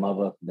better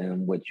mother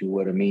than what you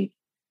were to me.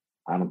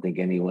 I don't think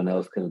anyone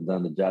else could have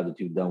done the job that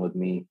you've done with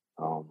me.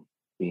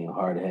 Being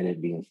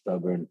hard-headed, being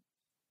stubborn,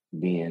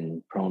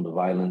 being prone to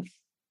violence.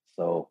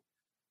 So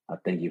I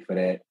thank you for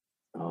that.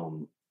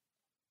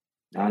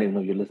 I don't even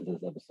know if you listen to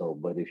this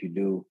episode, but if you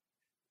do,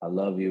 I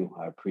love you.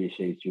 I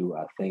appreciate you.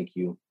 I thank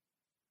you.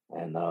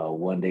 And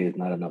one day is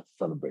not enough to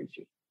celebrate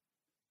you.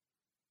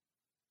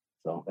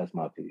 So that's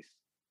my piece.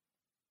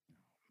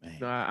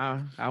 No,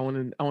 I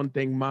want to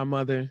thank my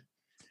mother.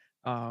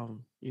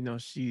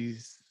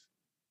 She's,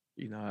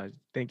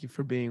 thank you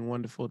for being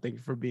wonderful. Thank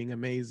you for being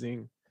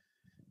amazing.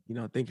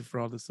 Thank you for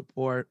all the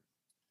support.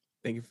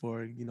 Thank you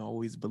for,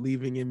 always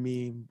believing in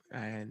me,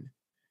 and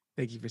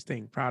thank you for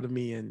staying proud of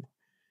me. And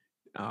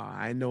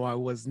I know I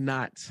was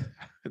not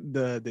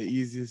the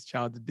easiest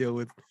child to deal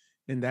with,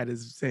 and that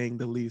is saying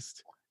the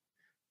least.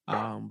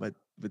 But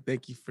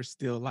thank you for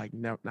still not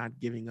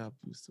giving up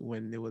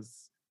when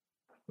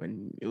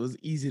it was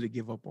easy to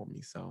give up on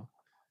me. So,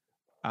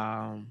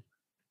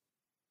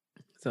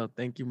 so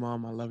thank you,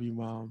 Mom. I love you,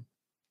 Mom.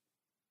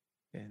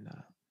 And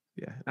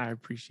I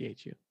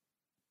appreciate you.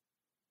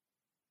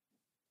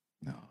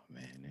 No,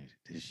 man,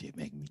 this shit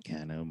make me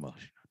kind of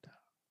emotional,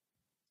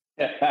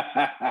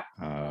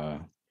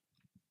 dog.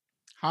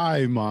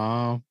 Hi,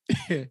 Mom.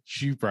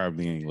 She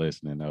probably ain't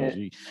listening, though.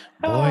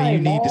 Boy, you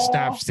need to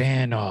stop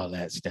saying all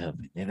that stuff.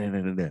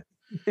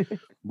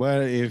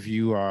 But if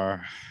you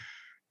are,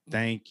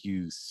 thank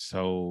you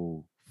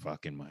so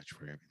fucking much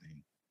for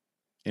everything.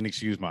 And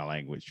excuse my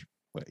language,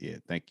 but yeah,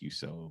 thank you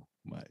so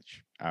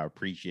much. I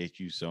appreciate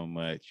you so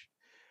much.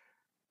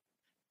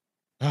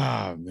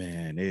 Oh,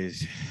 man,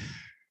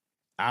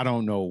 I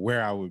don't know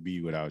where I would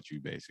be without you,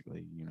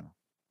 basically,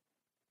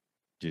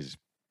 just,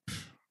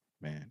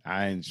 man,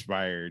 I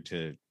inspired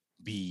to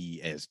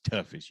be as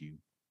tough as you.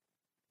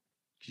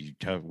 You're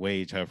tough,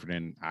 way tougher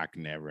than I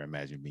can ever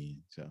imagine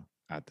being. So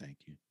I thank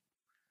you.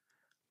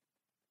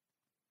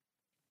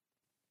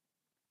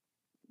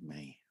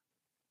 Man.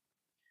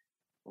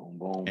 Boom,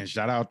 boom. And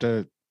shout out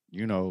to,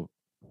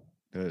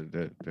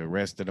 the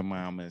rest of the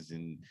mamas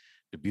and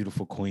the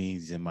beautiful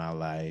queens in my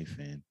life.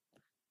 And,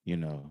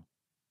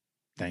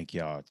 thank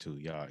y'all too.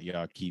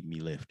 Y'all keep me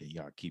lifted.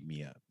 Y'all keep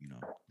me up.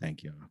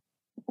 Thank y'all.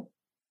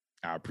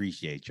 I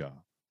appreciate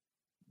y'all.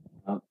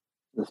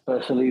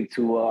 Especially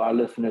to our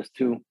listeners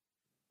too.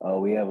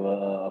 We have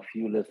a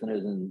few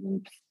listeners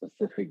in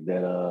specific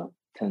that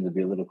tend to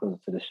be a little closer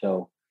to the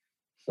show.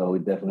 So we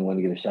definitely want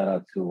to give a shout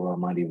out to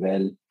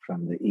Maribel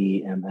from the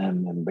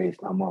EMM Embrace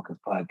My Marcus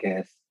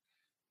podcast.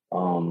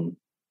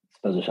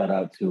 Special shout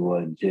out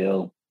to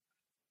Jill.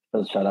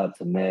 Special shout out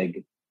to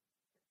Meg.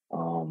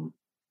 Who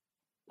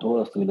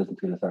else do we listen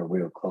to that's our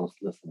real close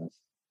listeners?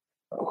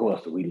 Who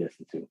else do we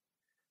listen to?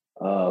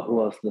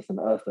 Who else listen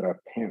to us that are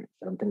parents?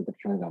 I'm thinking they're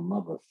trying to got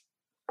mothers.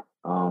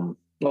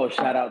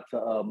 Shout out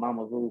to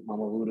Mama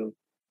Voodoo.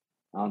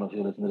 I don't know if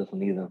you listen to this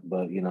one either,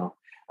 but you know,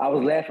 I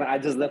was laughing. I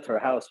just left her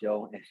house,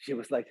 yo, and she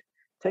was like,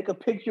 "Take a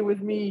picture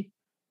with me."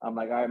 I'm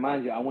like, "All right,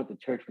 mind you, I went to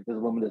church with this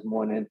woman this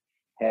morning,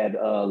 had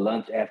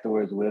lunch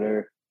afterwards with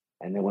her,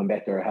 and then went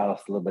back to her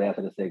house a little bit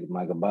after to say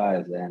my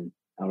goodbyes." And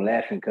I'm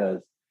laughing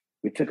because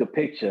we took a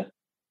picture,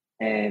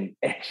 and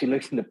she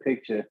looks in the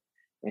picture,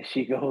 and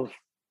she goes,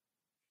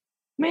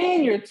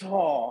 "Man, you're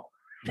tall."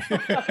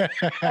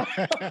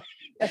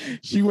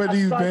 She wasn't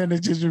even paying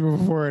attention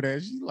before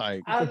that. She's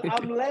like,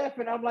 I'm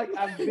laughing. I'm like,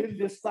 I've been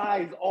this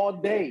size all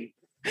day.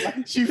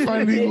 Like, she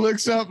finally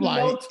looks up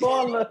like no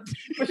taller,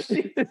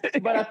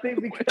 but I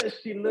think because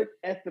she looked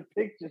at the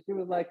picture, she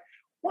was like,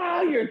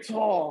 "Wow, you're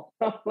tall."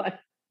 I'm like,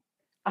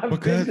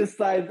 I've been this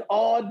size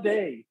all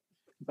day.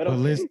 But okay.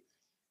 Listen,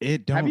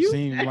 it don't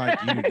seem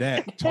like you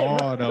that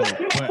tall though.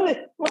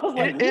 But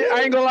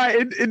I ain't gonna lie,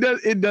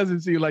 it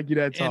doesn't seem like you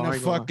that tall. In the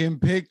fucking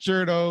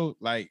picture though,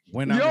 like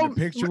when I'm in the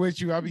picture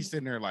with you, I'll be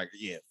sitting there like,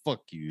 yeah,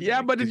 fuck you. Yeah,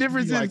 like, but the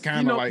difference is, like,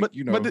 kind of like,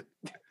 you know.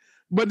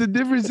 But the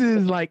difference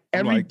is like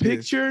every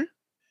picture,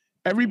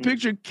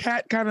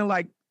 Cat kind of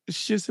like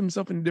shifts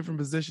himself in a different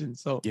position.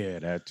 So yeah,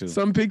 that too.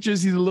 Some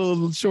pictures he's a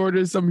little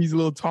shorter, some he's a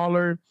little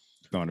taller.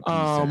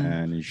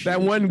 That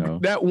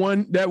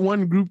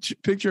one group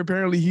picture,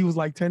 apparently he was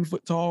like 10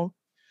 foot tall.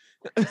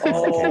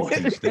 Oh,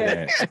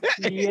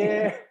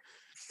 yeah.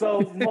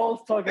 So Mo's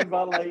talking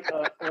about like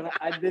when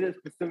I did it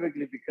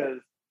specifically because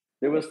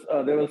there was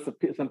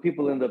some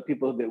people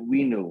that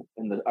we knew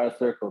in our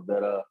circle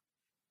that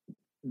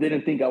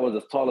didn't think I was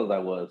as tall as I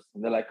was,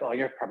 and they're like, "Oh,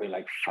 you're probably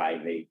like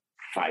 5'8",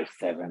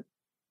 5'7".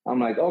 I'm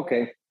like,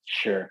 okay,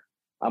 sure.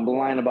 I'm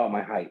lying about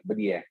my height, but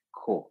yeah,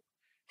 cool.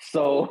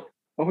 So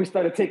when we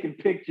started taking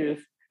pictures,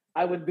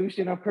 I would do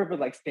shit on purpose,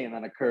 like stand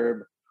on a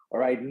curb,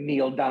 or I'd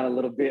kneel down a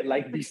little bit,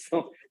 like be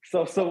so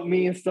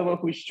me and someone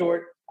who's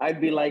short, I'd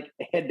be like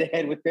head to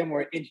head with them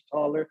or an inch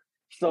taller.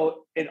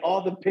 So in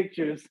all the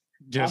pictures,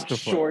 I'm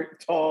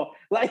short, tall,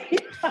 like.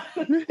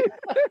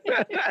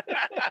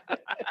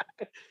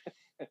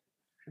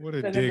 What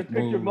a dick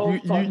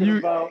move!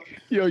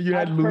 You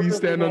had Louis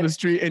stand on the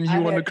street and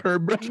you on the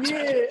curb, bro.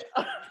 Yeah,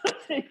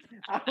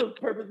 I was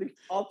purposely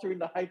altering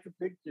the height of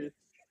pictures.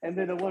 And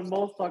then the one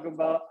Mo's talking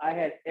about, I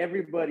had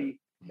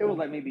everybody. It was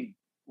like maybe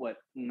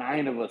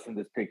 9 of us in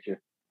this picture,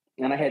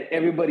 and I had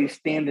everybody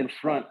stand in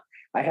front.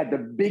 I had the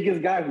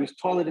biggest guy who's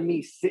taller than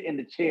me sit in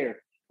the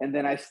chair, and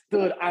then I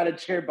stood out of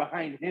chair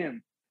behind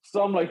him.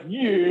 So I'm like,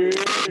 yeah.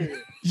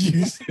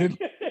 You said,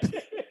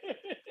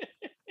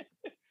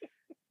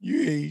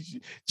 you ain't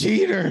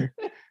cheater.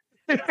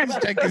 He's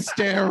taking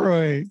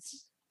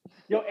steroids.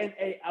 Yo, and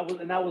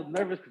I was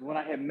nervous because when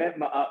I had met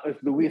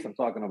it's Luis I'm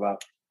talking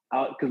about,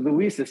 because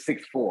Luis is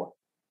 6'4",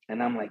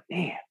 and I'm like,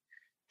 damn,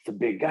 it's a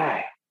big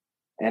guy.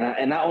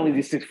 And not only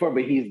is he 6'4",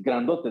 but he's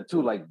grandote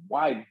too, like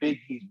wide, big.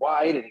 He's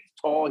wide and he's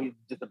tall. He's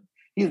just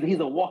he's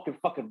a walking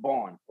fucking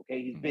barn.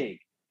 Okay, he's big.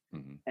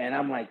 Mm-hmm. And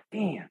I'm like,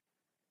 damn,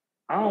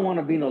 I don't want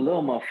to be no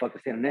little motherfucker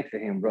standing next to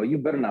him, bro. You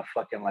better not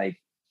fucking like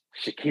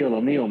Shaquille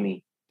O'Neal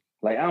me.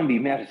 Like I'm gonna be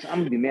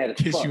mad as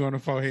Kiss fuck. You on the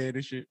forehead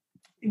and shit.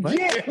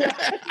 Yeah.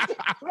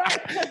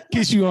 Right.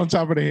 Kiss you on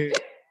top of the head.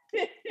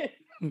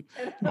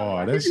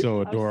 Oh, that's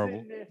so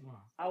adorable.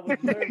 I was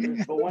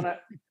nervous, but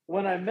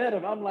when I met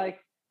him, I'm like,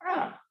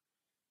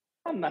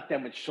 I'm not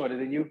that much shorter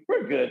than you.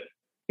 We're good.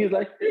 He's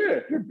like,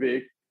 yeah, you're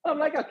big. I'm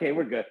like, okay,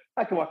 we're good.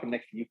 I can walk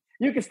next to you.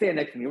 You can stand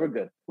next to me. We're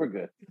good. We're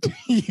good.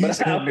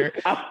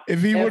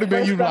 If he would have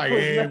been, you'd be like,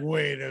 hey,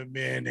 wait a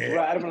minute.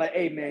 Right. I'm like,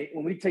 hey, man,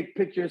 when we take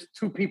pictures,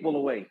 2 people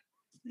away.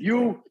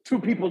 You 2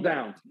 people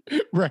down.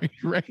 Right.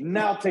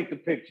 Now take the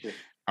picture.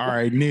 All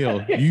right,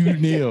 kneel. You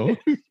kneel.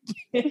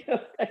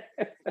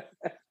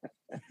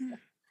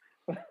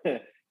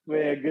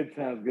 Man, good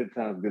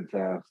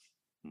times.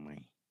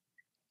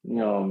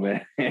 No,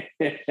 man.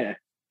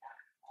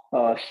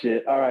 Oh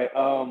shit. All right.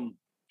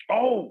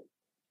 Oh,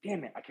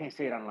 damn it. I can't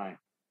say it online.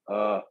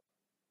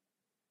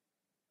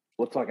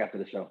 We'll talk after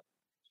the show.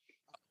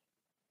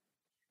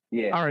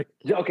 Yeah. All right.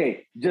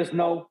 Okay. Just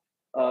know,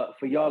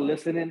 for y'all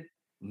listening.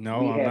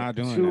 No, I'm not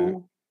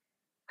doing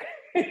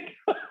that.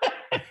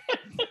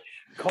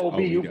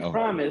 Kobe, you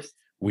promised.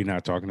 We're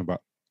not talking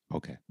about.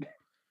 Okay.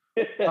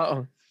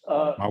 Uh-oh.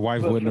 My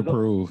wife wouldn't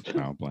approve.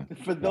 No, I'm playing.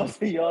 For those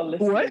of y'all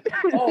listening. What?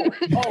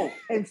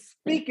 And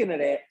speaking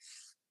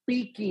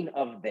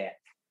of that,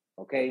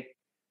 okay,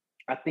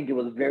 I think it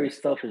was very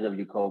selfish of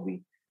you,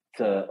 Kobe,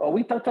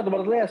 we talked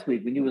about it last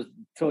week when you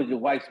told your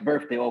wife's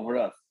birthday over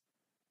us.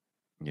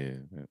 Yeah.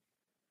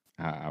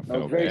 I That was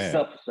felt very bad.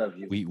 selfish of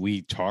you.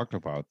 We talked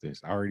about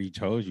this. I already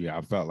told you.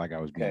 I felt like I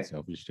was being Okay.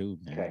 selfish too,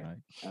 man. Okay.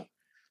 Like,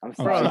 I'm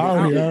Bro,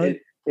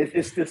 sorry.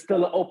 It's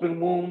still an open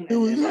wound,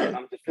 and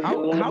I'm just feeling a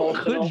little How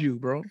emotional. could you,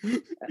 bro?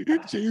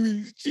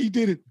 she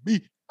did it to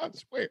me. I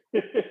swear.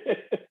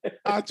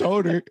 I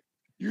told her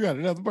you got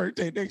another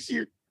birthday next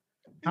year.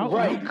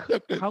 Right.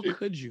 How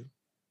could you?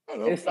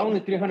 It's only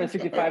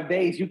 365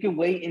 days. You can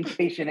wait in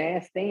patient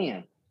ass.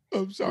 Damn.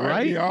 I'm sorry,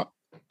 Right? y'all.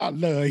 I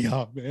love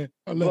y'all, man.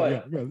 I love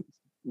y'all, brothers.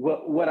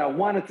 What I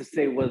wanted to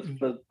say was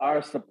for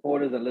our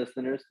supporters and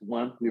listeners,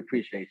 one, we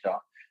appreciate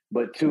y'all.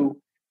 But two,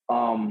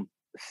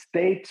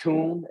 stay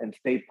tuned and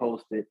stay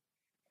posted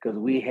because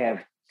we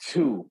have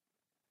two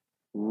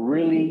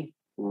really,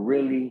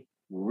 really,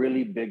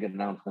 really big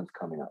announcements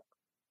coming up.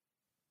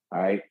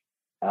 All right.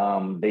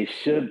 They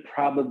should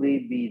probably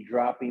be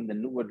dropping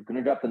we're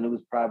gonna drop the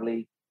news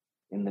probably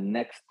in the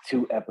next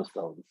 2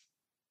 episodes.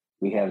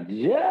 We have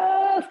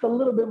just a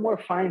little bit more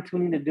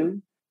fine-tuning to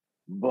do,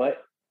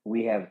 but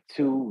we have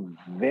 2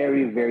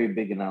 very, very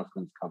big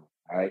announcements coming.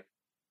 All right.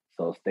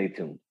 So stay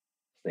tuned.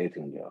 Stay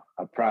tuned, y'all.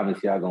 I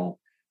promise y'all gonna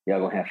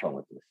have fun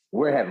with this.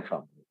 We're having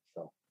fun with it.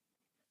 So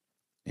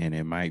And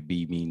it might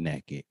be me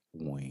naked.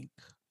 Wink.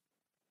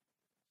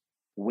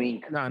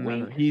 No.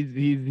 wink.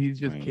 He's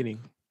just Wink. kidding.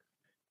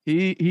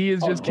 He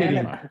is just damn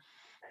kidding. it.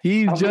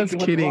 He's I'm just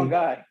winking with the wrong kidding.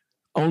 guy.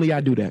 Only I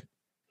do that.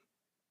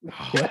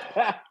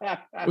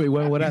 Wait,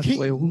 what else?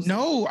 Wait,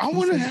 No, I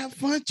want to have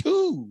fun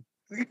too.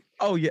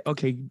 Oh yeah,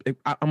 okay.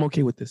 I'm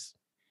okay with this.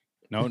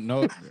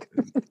 No.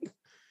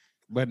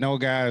 But no,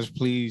 guys,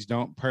 please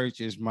don't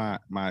purchase my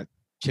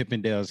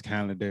Chippendales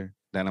calendar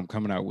that I'm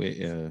coming out with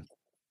in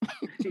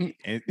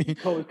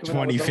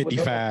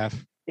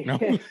 2055. No.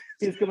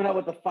 He's coming out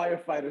with the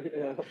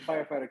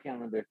firefighter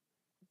calendar.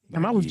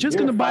 I was just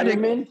You're gonna a buy the.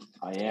 fireman?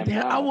 I am Damn,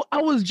 now. I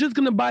was just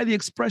gonna buy the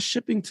express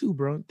shipping too,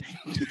 bro.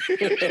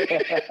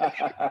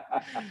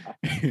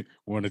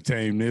 Want to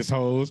tame this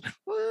hose?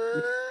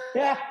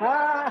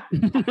 I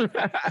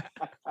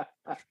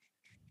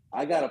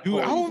got a Dude,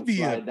 I pole would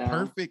be a down.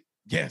 perfect.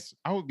 Yes,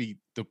 I would be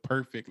the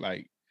perfect.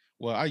 Like,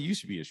 well, I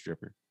used to be a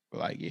stripper, but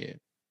like, yeah.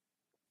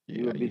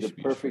 You would I be used the to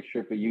be perfect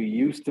stripper. You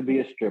used to be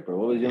a stripper.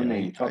 What was your Yeah,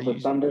 name? I Chocolate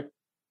used- Thunder?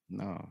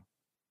 No,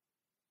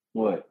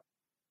 What?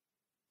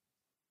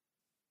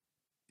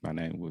 my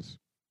name was.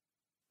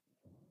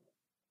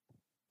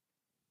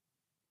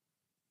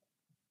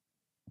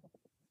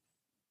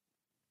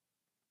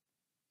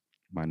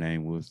 My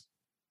name was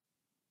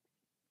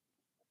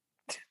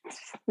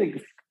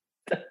because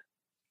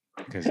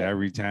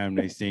every time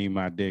they seen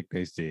my dick,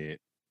 they said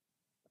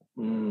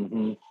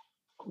Mm-hmm.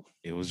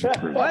 it was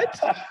approved.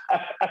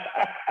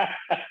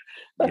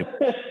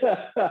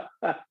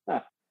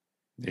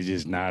 They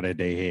just nodded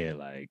their head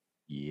like,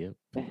 yep.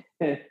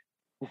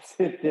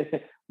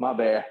 My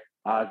bad.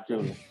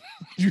 Julie.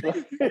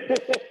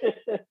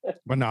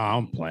 But no,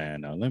 I'm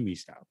playing though. Let me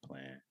stop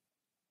playing.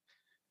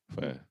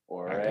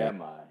 Or I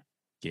am I?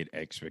 get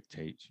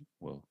expectation.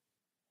 Well,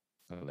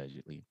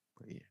 allegedly,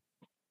 but yeah.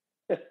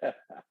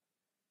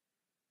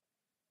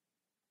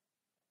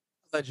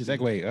 Allegedly.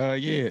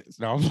 Segue. Yeah.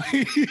 No,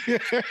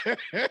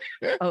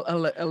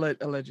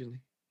 Allegedly.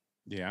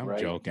 yeah, I'm Right.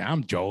 joking.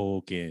 I'm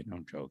joking.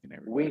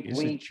 Everybody. Wink, It's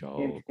wink, a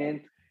joke.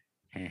 hint,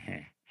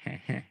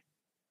 hint.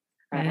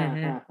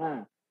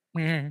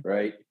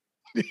 Right.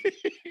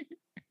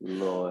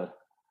 Lord.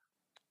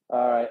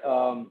 All right.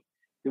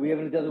 Do we have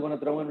any others we want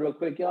to throw in real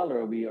quick, y'all,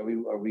 or are we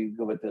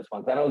good with this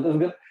one? I know this is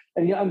good.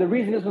 And and the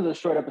reason this was a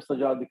short episode,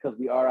 y'all, because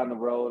we are on the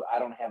road. I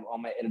don't have all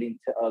my editing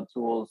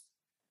tools,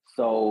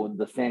 so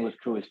the Sandwich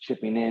crew is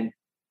chipping in.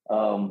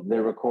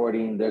 They're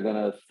recording. They're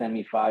gonna send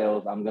me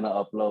files. I'm gonna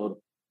upload.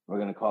 We're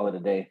gonna call it a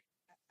day.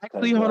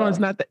 Actually, hold on.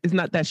 It's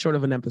not that short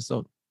of an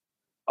episode.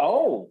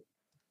 Oh,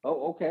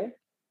 okay.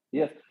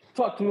 Yes.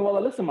 Talk to me while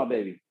I listen, my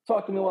baby.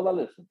 Talk to me while I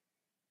listen.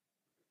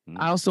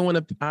 I also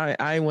want to.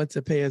 I want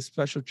to pay a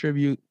special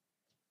tribute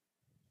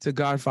to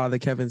Godfather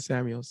Kevin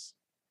Samuels.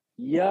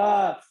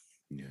 Yes.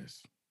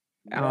 Yes.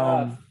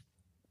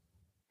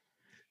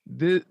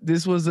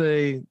 This was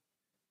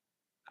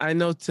I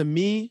know to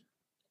me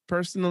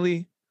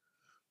personally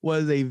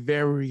was a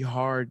very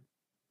hard,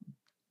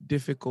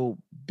 difficult,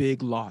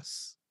 big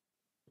loss.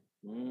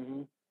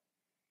 Mm-hmm.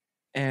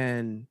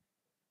 And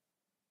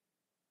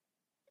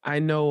I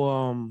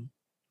know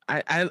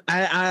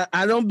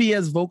I don't be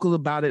as vocal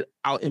about it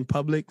out in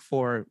public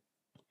for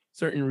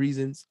certain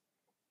reasons.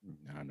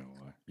 I know.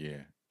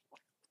 Yeah.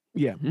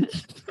 Yeah.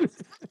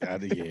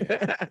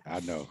 I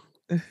know.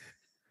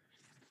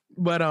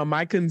 But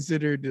I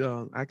considered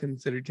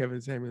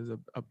Kevin Samuels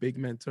a big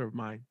mentor of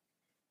mine.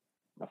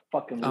 A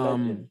fucking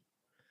legend.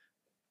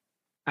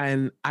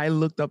 And I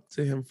looked up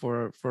to him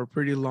for a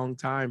pretty long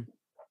time.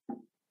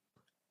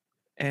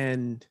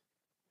 And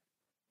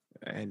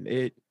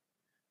it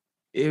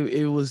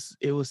was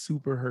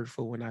super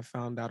hurtful when I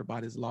found out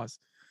about his loss.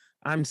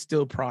 I'm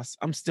still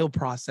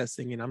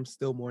processing and I'm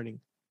still mourning.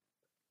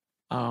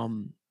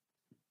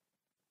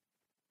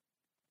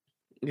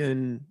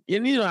 And you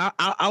know,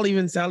 I'll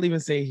even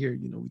say here,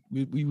 you know,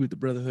 we with the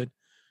brotherhood.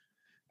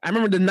 I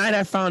remember the night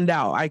I found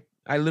out,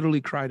 I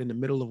literally cried in the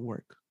middle of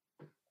work.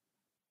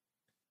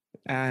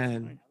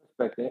 And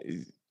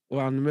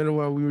well, in the middle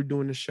while we were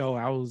doing the show,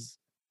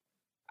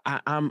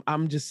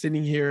 I'm just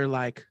sitting here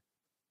like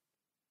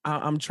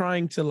I'm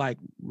trying to like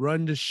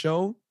run the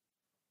show,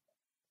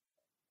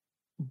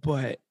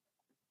 but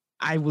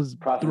I was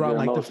throughout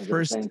like the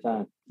first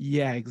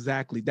yeah,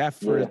 exactly.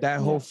 That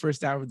whole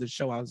first hour of the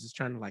show, I was just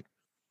trying to like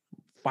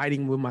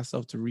fighting with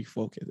myself to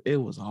refocus. It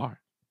was hard.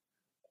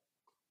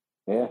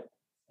 Yeah.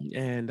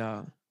 And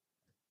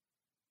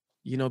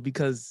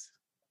because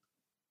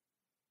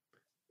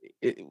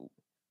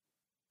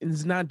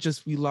it's not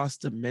just we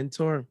lost a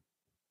mentor,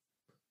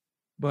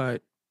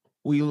 but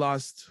we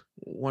lost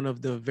one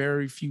of the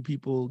very few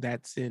people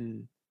that's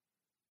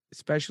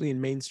especially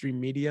in mainstream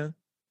media,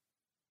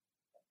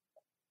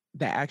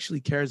 that actually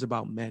cares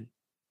about men.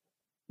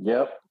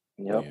 Yep.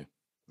 Yeah.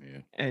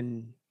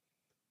 And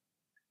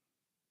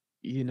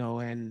he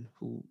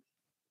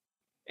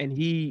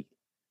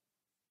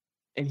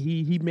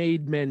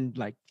made men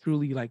like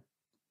truly like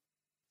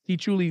he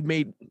truly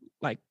made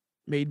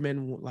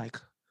men like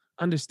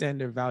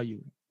understand their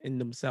value in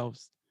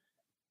themselves.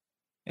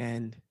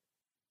 And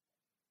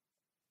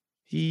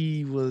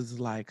he was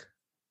like,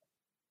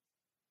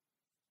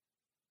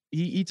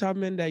 he taught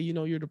men that,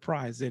 you're the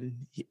prize.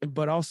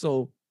 But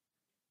also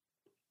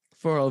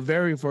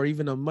for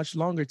even a much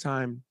longer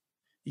time,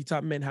 he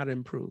taught men how to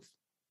improve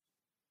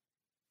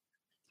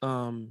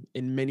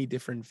in many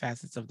different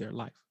facets of their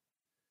life,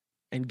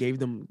 and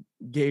gave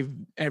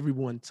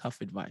everyone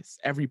tough advice.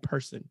 Every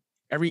person,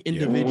 every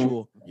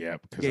individual. Yeah,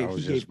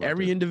 because he gave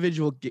every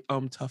individual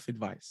tough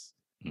advice.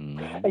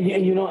 Mm-hmm.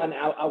 And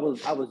I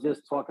was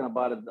just talking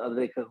about it the other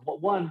day, because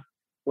one,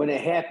 when it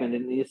happened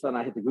and your son,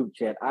 I hit the group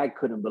chat, I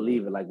couldn't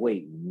believe it. Like,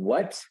 wait,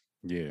 what?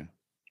 Yeah.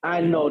 I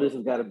know this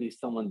has got to be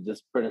someone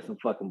just spreading some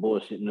fucking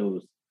bullshit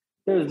news.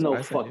 There's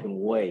no fucking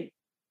way,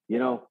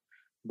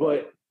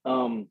 But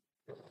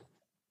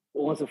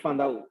once I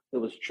found out it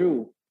was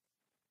true,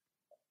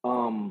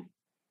 I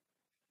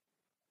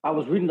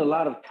was reading a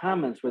lot of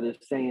comments where they're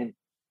saying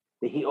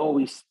that he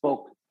always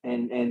spoke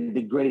and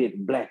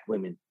degraded Black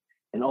women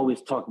and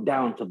always talked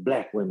down to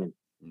Black women.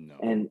 No.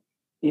 And,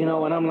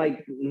 and I'm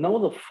like, no,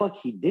 the fuck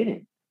he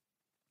didn't.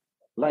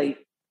 Like,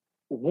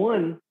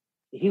 one,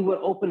 he would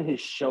open his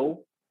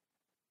show,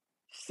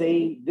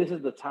 say, this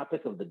is the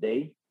topic of the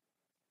day.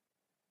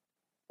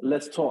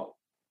 Let's talk.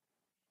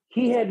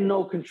 He had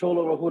no control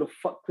over who the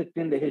fuck clicked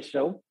into his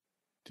show.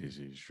 This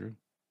is true.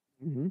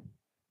 Mm-hmm.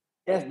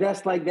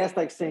 That's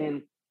like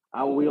saying,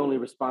 we only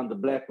respond to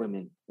Black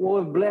women.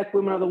 Well, if Black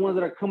women are the ones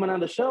that are coming on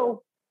the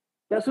show,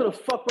 that's who the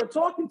fuck we're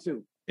talking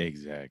to.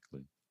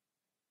 Exactly.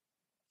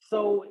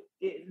 So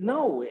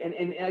no,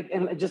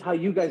 and just how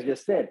you guys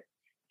just said,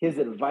 his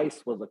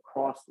advice was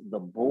across the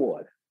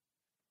board.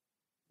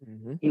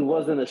 Mm-hmm. He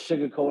wasn't a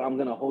sugarcoat, I'm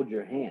gonna hold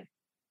your hand.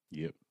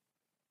 Yep.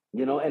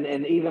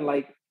 And even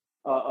like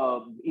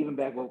even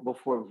back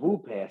before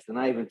Vu passed, and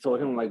I even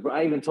told him, like,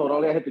 I even told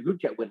all I had the group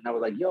chat with, and I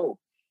was like, yo,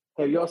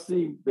 have y'all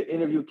seen the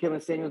interview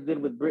Kevin Samuels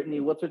did with Brittany,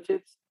 what's her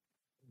tits?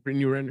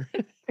 Brittany Renner.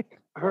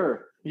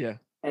 Her. Yeah.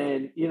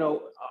 And,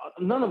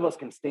 none of us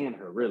can stand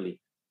her,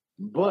 really.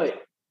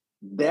 But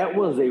that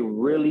was a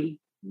really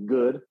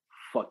good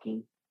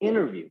fucking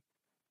interview.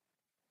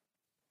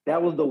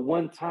 That was the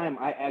one time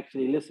I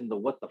actually listened to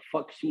what the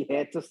fuck she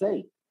had to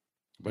say.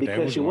 But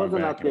because she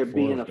wasn't out there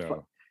being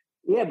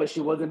yeah, but she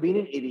wasn't being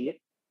an idiot.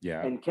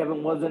 Yeah. And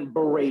Kevin wasn't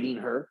berating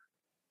her.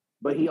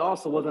 But he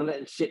also wasn't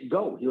letting shit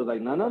go. He was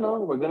like, no,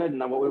 what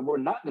we're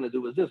not going to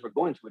do is this. We're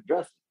going to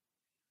address it.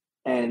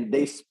 And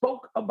they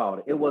spoke about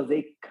it. It was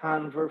a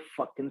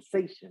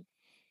conversation.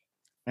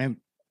 And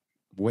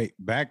wait,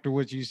 back to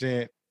what you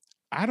said.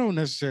 I don't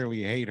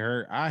necessarily hate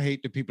her. I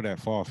hate the people that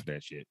fall for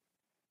that shit.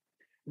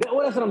 That's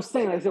what I'm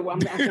saying. I said, we're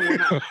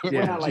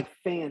not like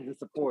fans and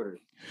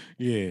supporters.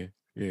 Yeah.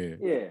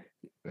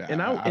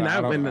 And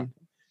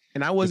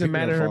I wasn't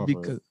mad at her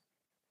because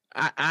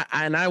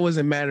I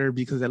wasn't mad at her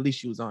because at least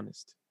she was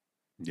honest.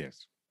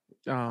 Yes.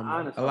 A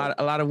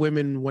lot of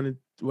women wanted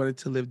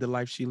to live the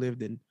life she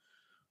lived and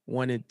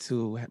wanted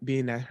to be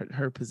in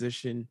her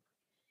position,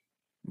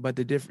 but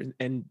the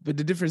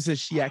difference is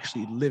she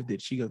actually lived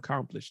it. She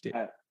accomplished it,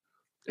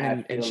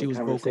 and she was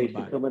vocal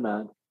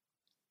about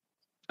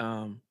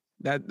it.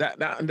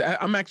 That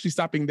I'm actually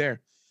stopping there.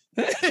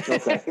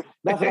 Okay,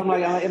 that's what I'm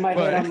like. In my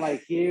head, I'm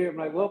like,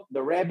 well,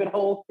 the rabbit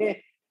hole.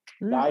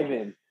 Dive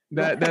in.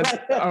 Well,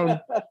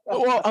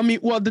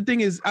 the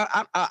thing is,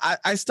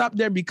 I stopped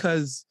there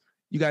because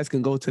you guys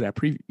can go to that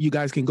You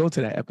guys can go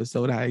to that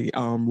episode. I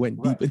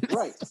went deep in.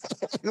 Right.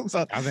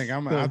 So, I think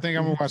I'm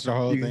gonna watch the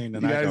whole thing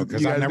tonight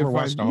because I never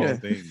watched the whole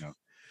thing. Though.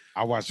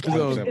 I watched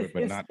clips of it,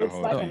 but not the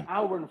whole thing. It's like an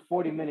hour and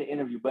 40-minute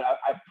interview, but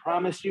I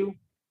promise you,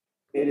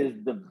 it is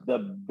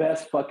the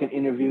best fucking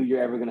interview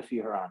you're ever gonna see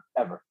her on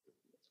ever.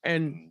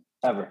 And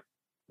ever.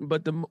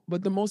 But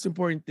the most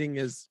important thing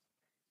is,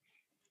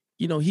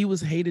 he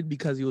was hated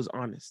because he was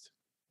honest.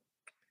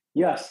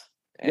 Yes.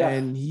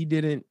 And he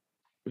didn't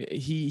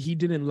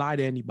lie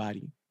to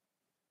anybody.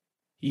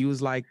 He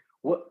was like,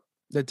 what?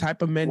 The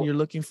type of men you're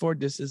looking for,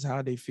 this is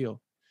how they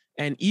feel.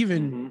 And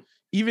even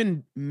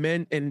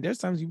men, and there's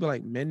times you be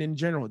like, men in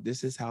general,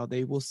 this is how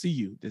they will see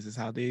you. This is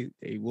how they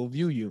will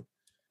view you.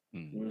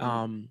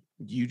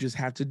 You just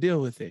have to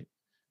deal with it.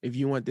 If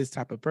you want this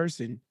type of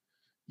person,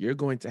 you're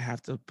going to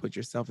have to put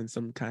yourself in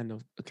some kind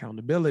of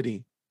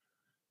accountability.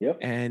 Yep.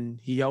 And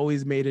he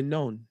always made it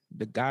known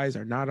the guys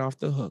are not off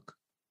the hook.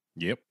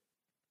 Yep.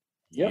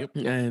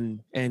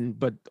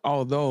 But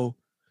although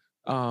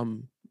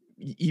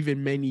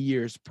even many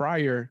years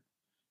prior,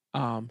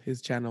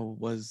 his channel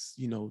was,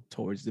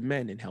 towards the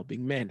men and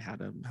helping men,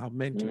 how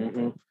men can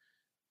improve,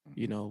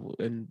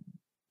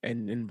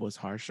 and was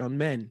harsh on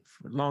men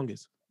for the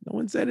longest. No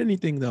one said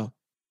anything though.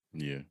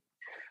 Yeah.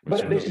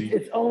 But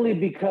it's only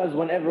because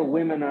whenever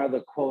women are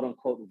the quote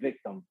unquote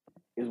victim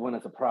is when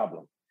it's a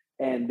problem.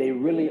 And they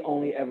really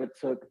only ever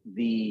took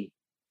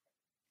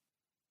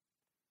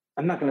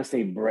I'm not going to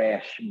say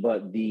brash,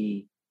 but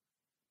the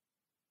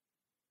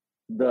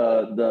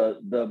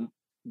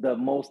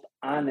most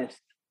honest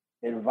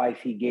advice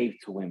he gave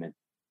to women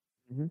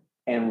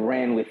and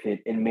ran with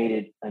it and made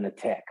it an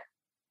attack.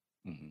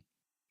 Yep.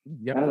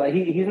 And I was like,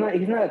 he's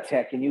not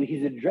attacking you,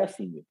 he's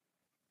addressing you.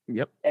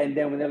 Yep. And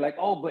then when they're like,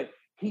 oh, but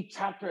he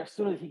chopped her as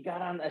soon as she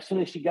got on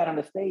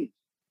the stage,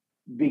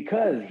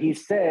 because he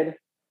said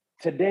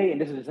today, and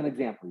this is just an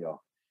example,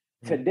 y'all.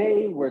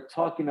 Today we're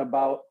talking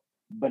about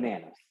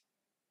bananas.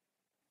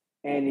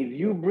 And if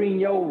you bring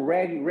your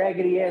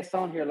raggedy ass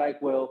on here like,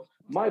 well,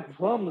 my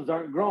plums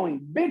aren't growing.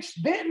 Bitch,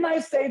 didn't I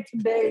say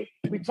today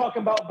we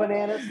talking about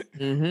bananas?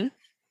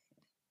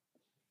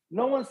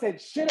 No one said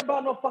shit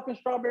about no fucking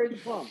strawberries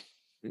and plums.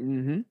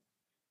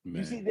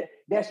 You see,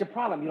 that's your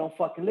problem. You don't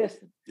fucking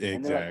listen. Exactly.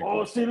 And they're like,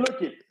 oh, see,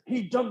 look it.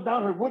 He jumped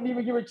down her, wouldn't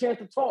even give her a chance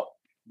to talk.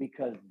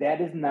 Because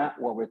that is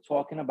not what we're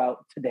talking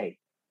about today.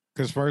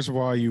 Because first of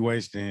all, you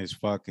wasting his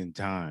fucking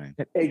time.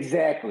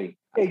 Exactly.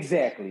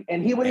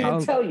 And he would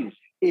even tell you,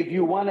 if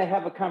you want to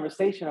have a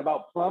conversation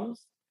about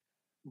plums,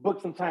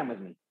 book some time with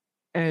me.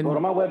 And go to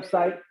my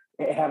website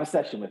and have a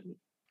session with me.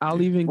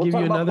 I'll even give you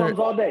another plums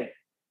all day.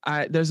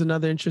 There's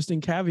another interesting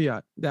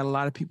caveat that a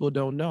lot of people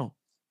don't know.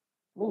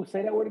 Ooh,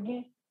 say that word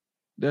again.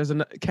 There's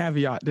a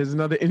caveat. There's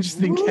another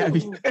interesting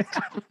caveat.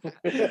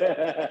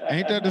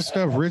 Ain't that the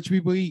stuff rich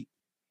people eat?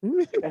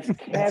 That's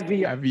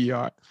caviar.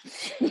 Caviar.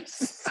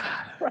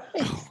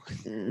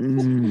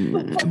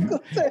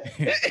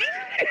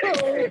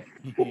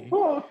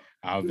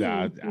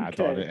 I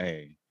thought it.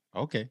 Hey,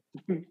 okay,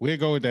 we'll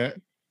go with that.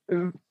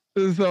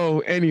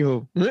 So,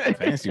 anywho,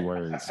 fancy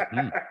words.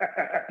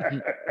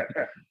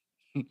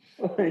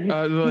 Okay.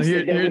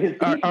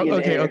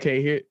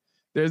 Here,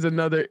 there's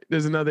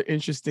another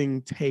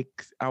interesting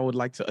take I would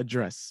like to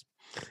address.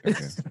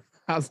 Okay.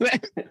 How's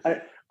that?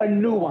 A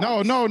new one.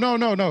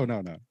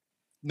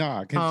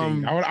 No,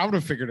 continue. I would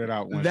have figured it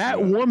out once.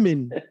 That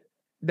woman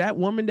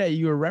that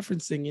you were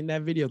referencing in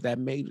that video that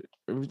made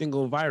everything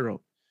go viral,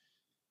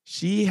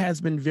 she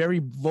has been very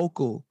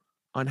vocal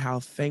on how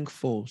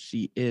thankful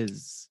she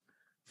is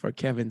for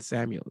Kevin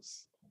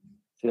Samuels.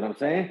 See what I'm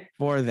saying?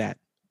 For that.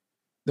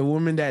 The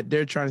woman that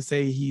they're trying to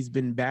say he's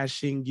been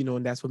bashing,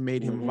 and that's what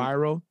made him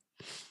viral.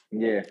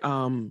 Yeah.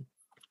 I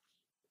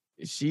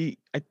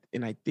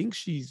think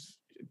she's,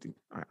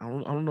 I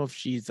don't know if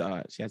she has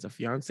a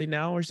fiance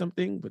now or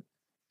something, but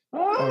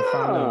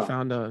or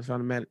found a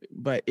man.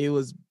 But it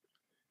was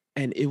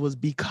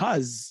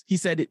because he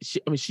said it.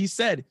 She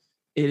said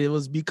it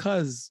was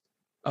because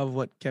of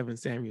what Kevin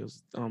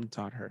Samuels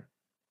taught her,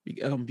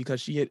 because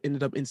she had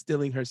ended up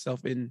instilling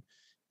herself in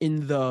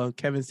the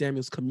Kevin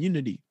Samuels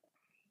community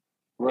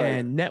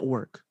and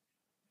network.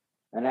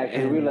 And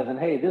actually realizing,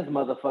 hey, this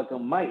motherfucker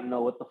might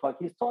know what the fuck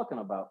he's talking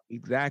about.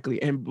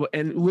 Exactly, and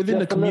within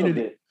the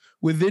community,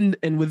 within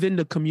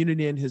the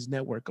community and his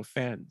network of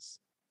fans,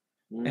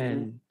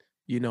 and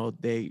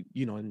they,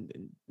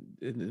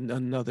 in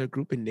another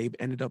group, and they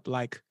ended up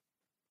like,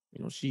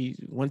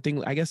 one thing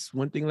led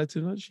to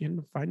another. She ended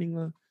up finding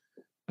a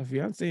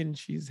fiance, and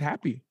she's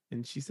happy,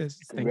 and she says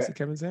thanks to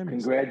Kevin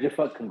Samuels.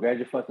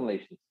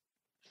 Congratulations.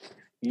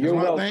 You're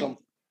welcome.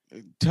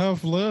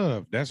 Tough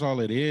love. That's all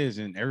it is.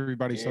 And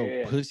everybody's so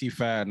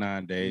pussyfied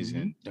nowadays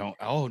and don't,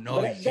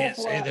 you can't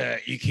say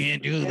that. You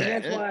can't do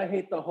that. That's why I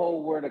hate the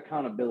whole word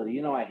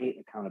accountability. I hate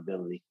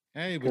accountability.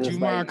 Hey, but you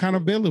my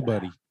accountability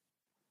buddy.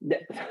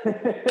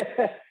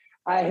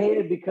 I hate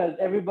it because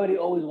everybody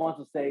always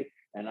wants to say,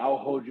 and I'll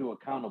hold you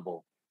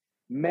accountable.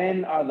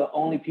 Men are the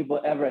only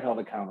people ever held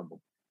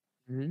accountable.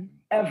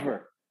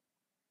 Ever.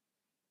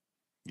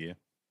 Yeah.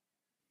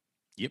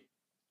 Yep.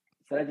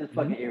 So that just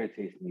fucking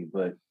irritates me,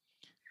 but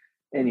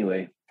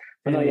anyway,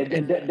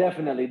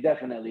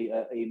 definitely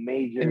a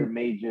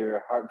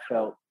major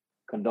heartfelt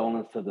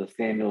condolence to the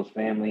Samuels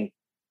family.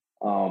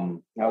 I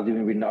was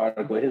even reading the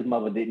article. His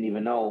mother didn't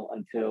even know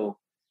until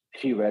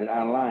she read it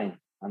online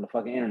on the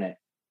fucking internet.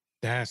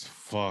 That's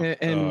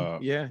fucked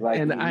up. Yeah,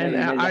 like,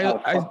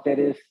 that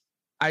is.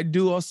 I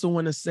do also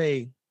want to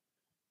say,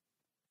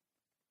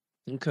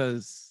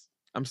 because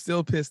I'm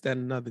still pissed at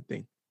another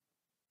thing.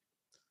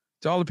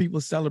 To all the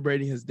people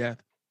celebrating his death,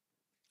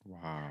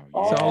 Wow.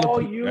 To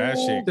all the you that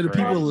shit to the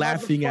people crazy.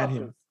 laughing at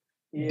him,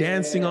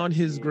 dancing on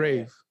his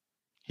grave.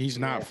 He's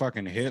not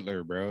fucking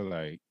Hitler, bro.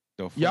 Like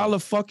the fuck? Y'all are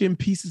fucking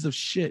pieces of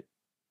shit.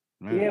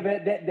 Man. Yeah,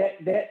 but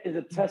that is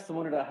a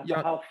testimony to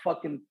how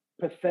fucking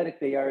pathetic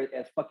they are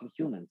as fucking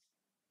humans.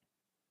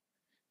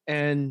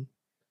 And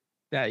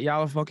that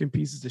y'all are fucking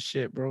pieces of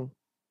shit, bro.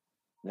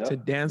 Yep, to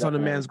dance on a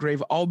man's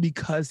grave, all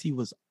because he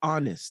was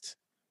honest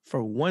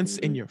for once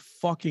in your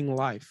fucking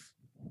life.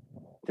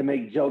 To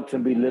make jokes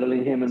and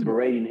belittling him and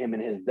berating him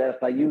in his death,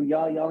 like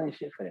y'all ain't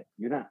shit for that.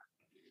 You're not.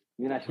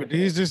 But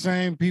these the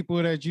same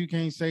people that you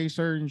can't say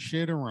certain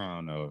shit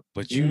around, though.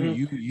 But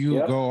you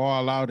go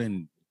all out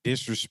and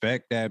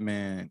disrespect that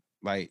man,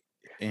 like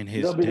in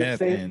his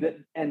death. And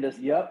these are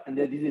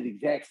the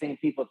exact same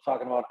people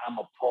talking about I'm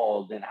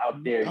appalled and how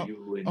dare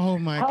you and oh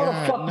my god,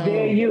 how the fuck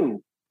dare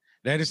you?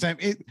 They're the same.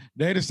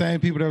 They're the same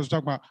people that was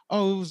talking about.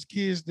 Oh, it was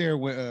kids there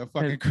with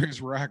fucking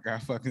Chris Rock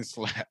got fucking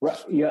slapped.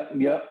 Right,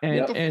 yep.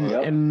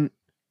 And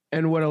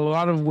what a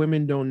lot of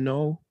women don't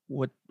know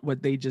what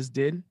they just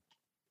did.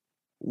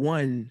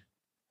 One,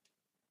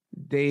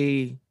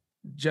 they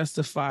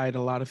justified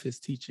a lot of his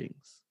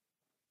teachings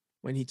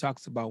when he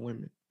talks about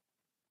women.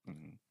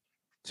 Mm-hmm.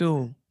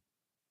 Two,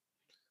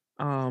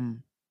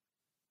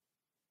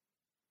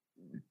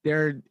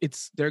 they're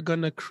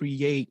gonna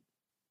create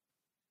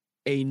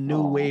a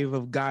new wave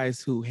of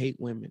guys who hate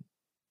women.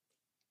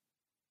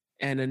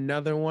 And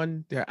another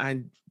one,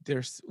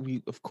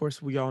 of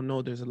course we all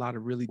know there's a lot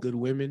of really good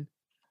women,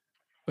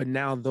 but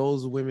now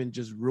those women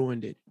just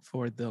ruined it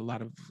for a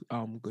lot of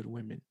good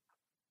women.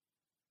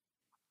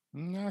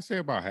 I say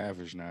about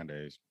halfish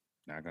nowadays.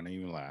 Not gonna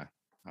even lie.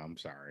 I'm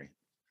sorry.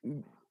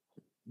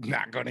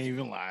 Not gonna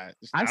even lie.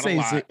 I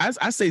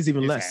say it's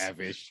even less.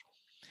 Halfish.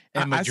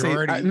 And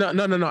majority.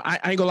 No. I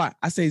ain't gonna lie.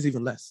 I say it's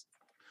even less.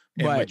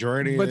 But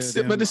majority, but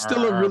it's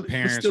still a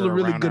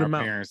really good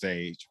amount. Parents'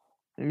 age.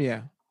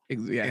 Yeah.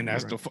 And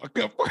that's the fuck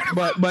up part.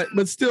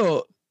 But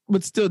still,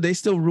 they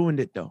still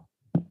ruined it though.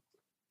 I'm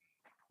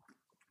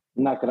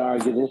not gonna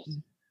argue this.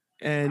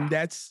 And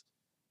that's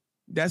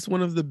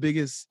one of the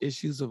biggest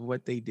issues of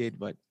what they did,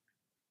 but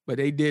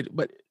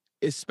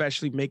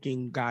especially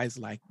making guys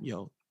like,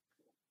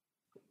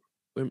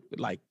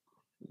 like,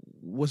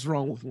 what's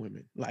wrong with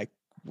women? Like,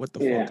 what the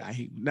fuck? I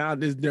hate. Now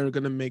they're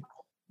gonna make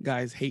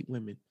guys hate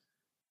women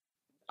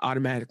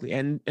automatically,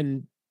 and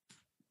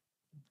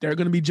they're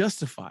gonna be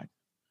justified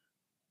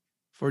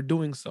for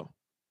doing so.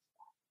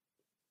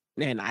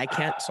 And I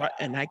can't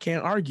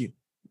argue.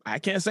 I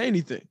can't say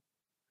anything.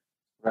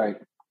 Right.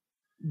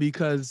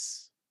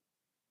 Because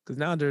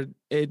now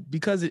it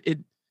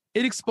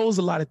exposed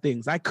a lot of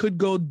things. I could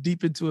go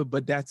deep into it,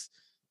 but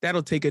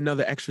that'll take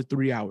another extra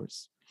 3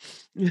 hours.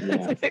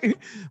 Yeah.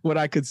 What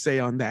I could say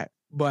on that.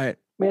 But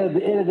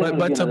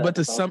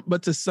to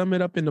sum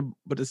it up in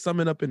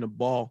the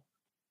ball,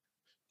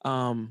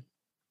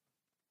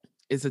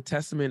 is a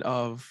testament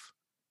of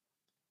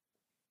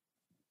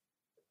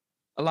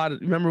a lot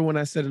of. Remember when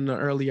I said in the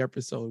early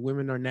episode,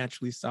 women are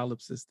naturally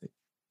solipsistic.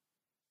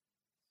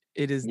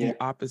 It is the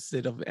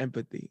opposite of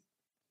empathy.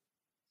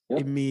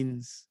 Yep. It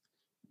means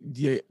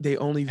they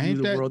only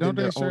view the world in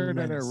their own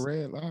lens.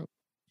 Red Lobster?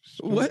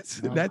 What?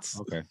 No? That's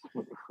okay.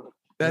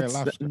 That's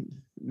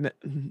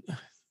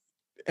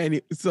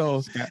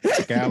so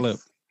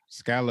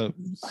scallop.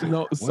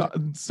 No,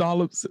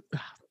 solids.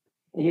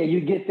 Yeah,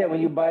 you get that when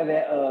you buy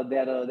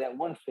that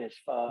one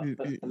fish for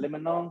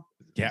Limanon.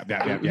 Yeah.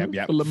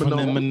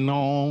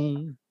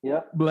 Limanon.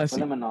 Yep. Bless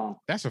you. Limanon.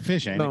 That's a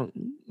fish, ain't it?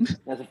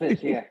 That's a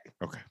fish. Yeah.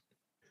 Okay.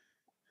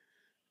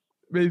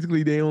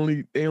 Basically, they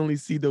only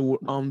see the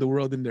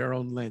world in their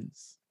own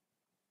lens,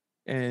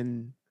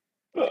 and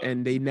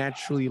they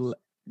naturally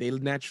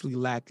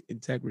lack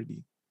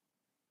integrity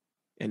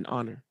and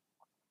honor.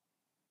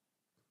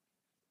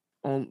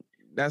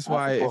 That's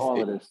why if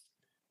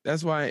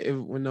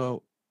a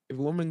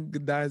woman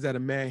dies that a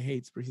man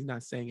hates, but he's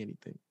not saying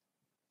anything,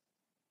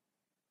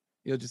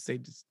 he'll just say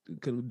just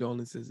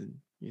condolences and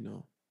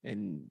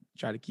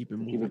try to keep it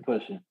moving. Keep it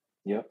pushing.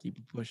 Yep. Keep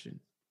it pushing.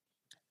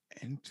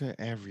 And to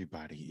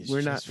everybody,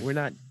 we're not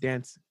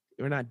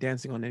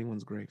dancing on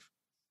anyone's grave.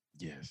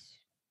 Yes.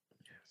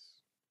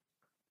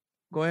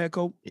 Go ahead,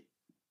 Cope.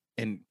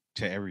 And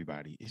to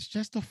everybody, it's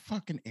just the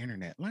fucking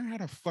internet. Learn how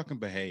to fucking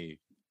behave.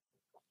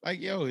 Like,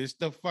 yo, it's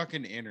the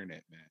fucking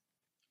internet, man.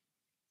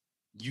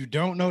 You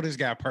don't know this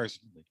guy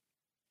personally.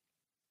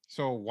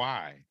 So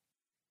why?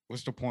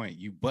 What's the point?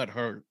 You butt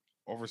hurt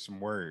over some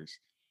words.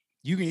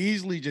 You can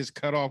easily just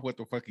cut off what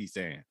the fuck he's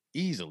saying.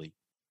 Easily.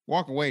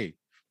 Walk away.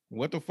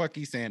 What the fuck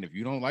he's saying. If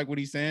you don't like what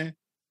he's saying,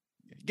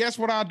 guess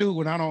what I do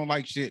when I don't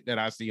like shit that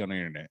I see on the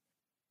internet?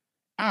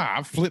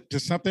 I flip to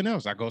something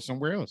else. I go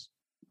somewhere else.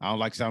 I don't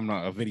like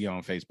a video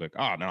on Facebook.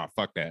 Oh, no,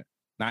 fuck that.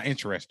 Not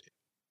interested.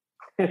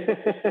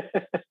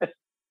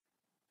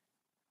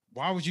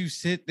 Why would you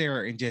sit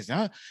there and just,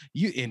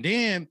 and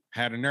then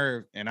had a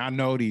nerve, and I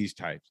know these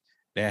types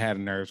that had a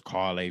nerve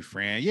call a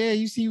friend. Yeah,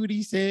 you see what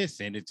he said?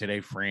 Send it to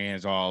their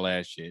friends, all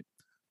that shit.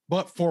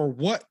 But for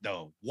what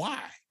though? Why?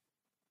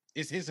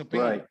 It's his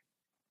opinion. Right.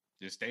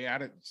 Just stay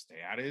out of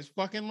his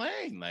fucking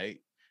lane.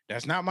 Like,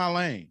 that's not my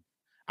lane.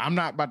 I'm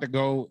not about to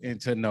go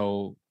into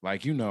no,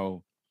 like,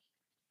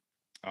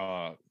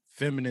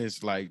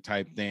 feminist like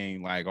type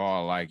thing, like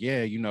all like,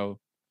 yeah,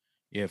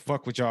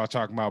 fuck what y'all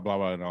talking about, blah,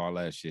 blah, and all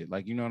that shit.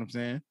 Like, you know what I'm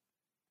saying?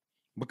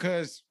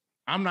 Because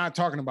I'm not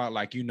talking about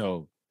like,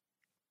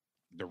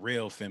 the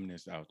real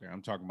feminists out there.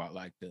 I'm talking about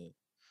like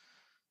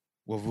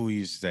what Vu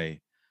used to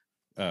say.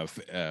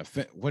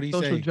 What do you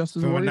Social say?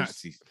 justice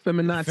warriors?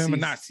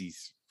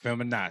 Feminazis.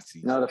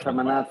 Feminazis. No, the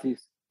feminazis.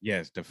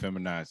 Yes, the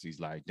feminazis.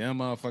 Like, them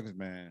motherfuckers,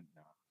 man.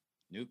 No.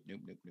 Nope.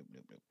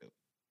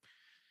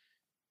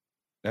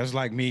 That's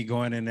like me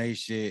going in they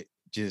shit,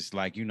 just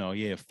like,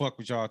 fuck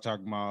what y'all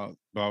talking about,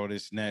 blah,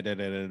 this and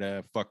that,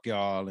 da. Fuck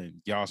y'all,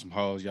 and y'all some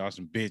hoes, y'all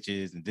some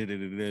bitches, and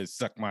da,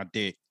 suck my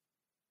dick.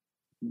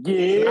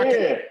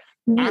 Yeah.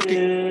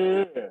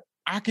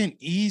 I can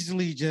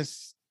easily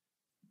just,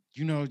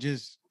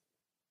 just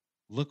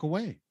look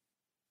away.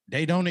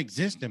 They don't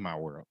exist in my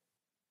world.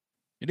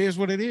 It is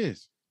what it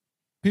is.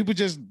 People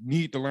just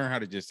need to learn how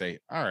to just say,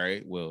 all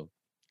right, well,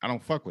 I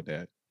don't fuck with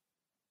that.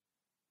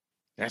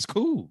 That's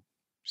cool.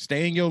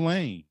 Stay in your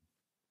lane.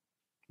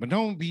 But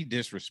don't be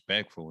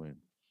disrespectful and,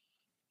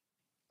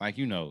 like,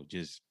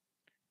 just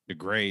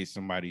degrade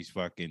somebody's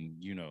fucking,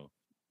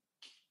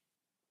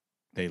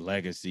 their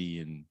legacy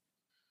and,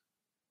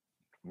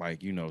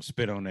 like,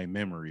 spit on their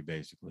memory,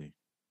 basically,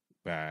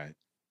 by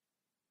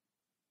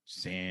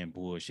saying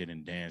bullshit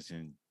and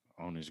dancing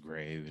on his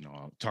grave and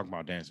all. Talking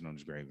about dancing on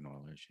his grave and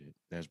all that shit.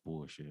 That's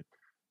bullshit.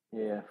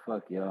 Yeah,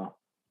 fuck y'all.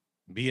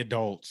 Be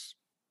adults.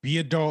 Be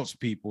adults,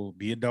 people.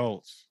 Be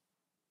adults.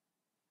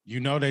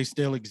 They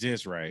still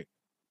exist, right?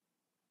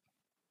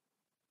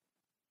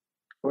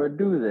 Or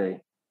do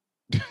they?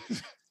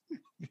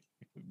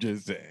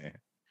 Just saying.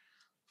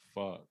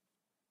 Fuck.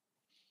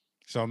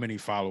 So many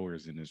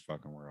followers in this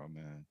fucking world,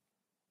 man.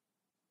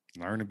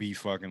 Learn to be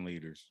fucking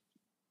leaders.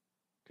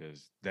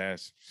 Because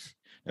that's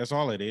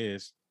all it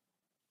is.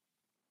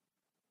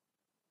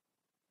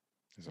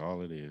 That's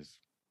all it is.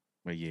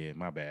 But yeah,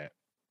 my bad.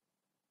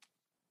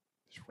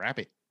 Just wrap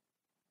it.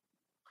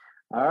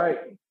 All right.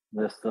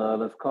 Let's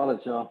call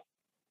it, y'all.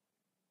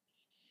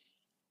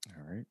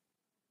 All right.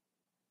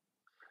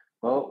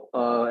 Well,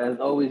 as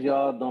always,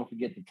 y'all, don't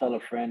forget to tell a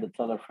friend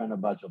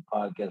about your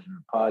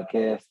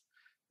podcast.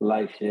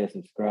 Like, share,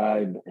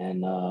 subscribe,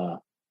 and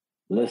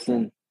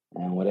listen.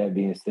 And with that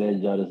being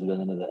said, y'all, this has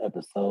been another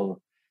episode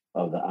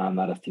of the I'm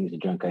Not as Teams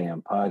Drunk I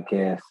Am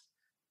podcast.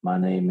 My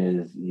name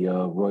is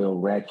your Royal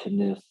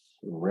Ratchetness,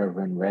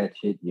 Reverend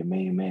Ratchet, your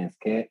main man's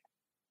cat.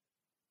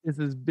 This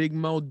is Big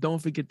Mo. Don't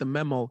forget the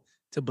memo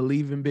to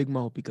believe in Big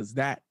Mo, because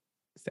that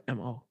is the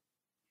MO.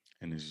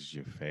 And this is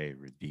your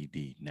favorite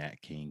DD, Nat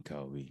King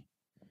Kobe.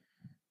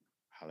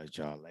 Holla at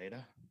y'all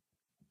later.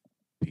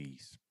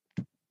 Peace.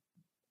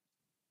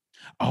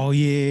 Oh,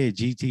 yeah,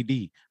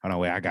 GTD. Hold on,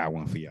 wait, I got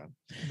one for y'all.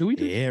 Do we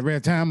do?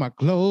 Every time I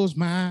close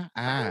my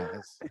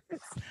eyes,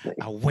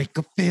 I wake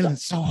up feeling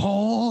so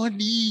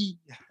horny.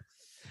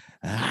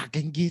 I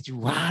can get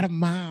you out of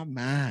my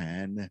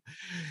mind.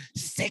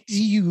 Sex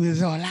you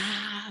is all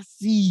I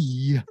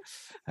see.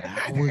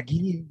 I will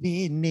give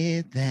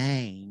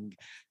anything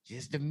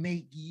just to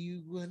make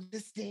you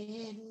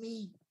understand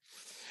me.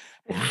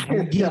 I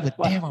don't give a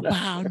damn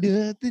about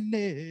nothing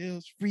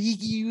else. Freak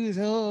you is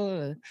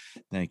all.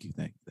 Thank you.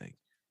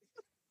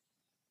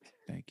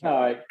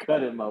 All right,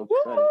 cut it, Mo.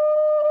 Cut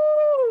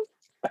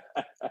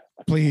it.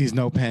 Please,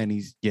 no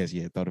panties. Yes,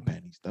 throw the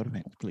panties.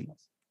 Please.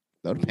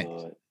 Throw the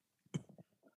panties.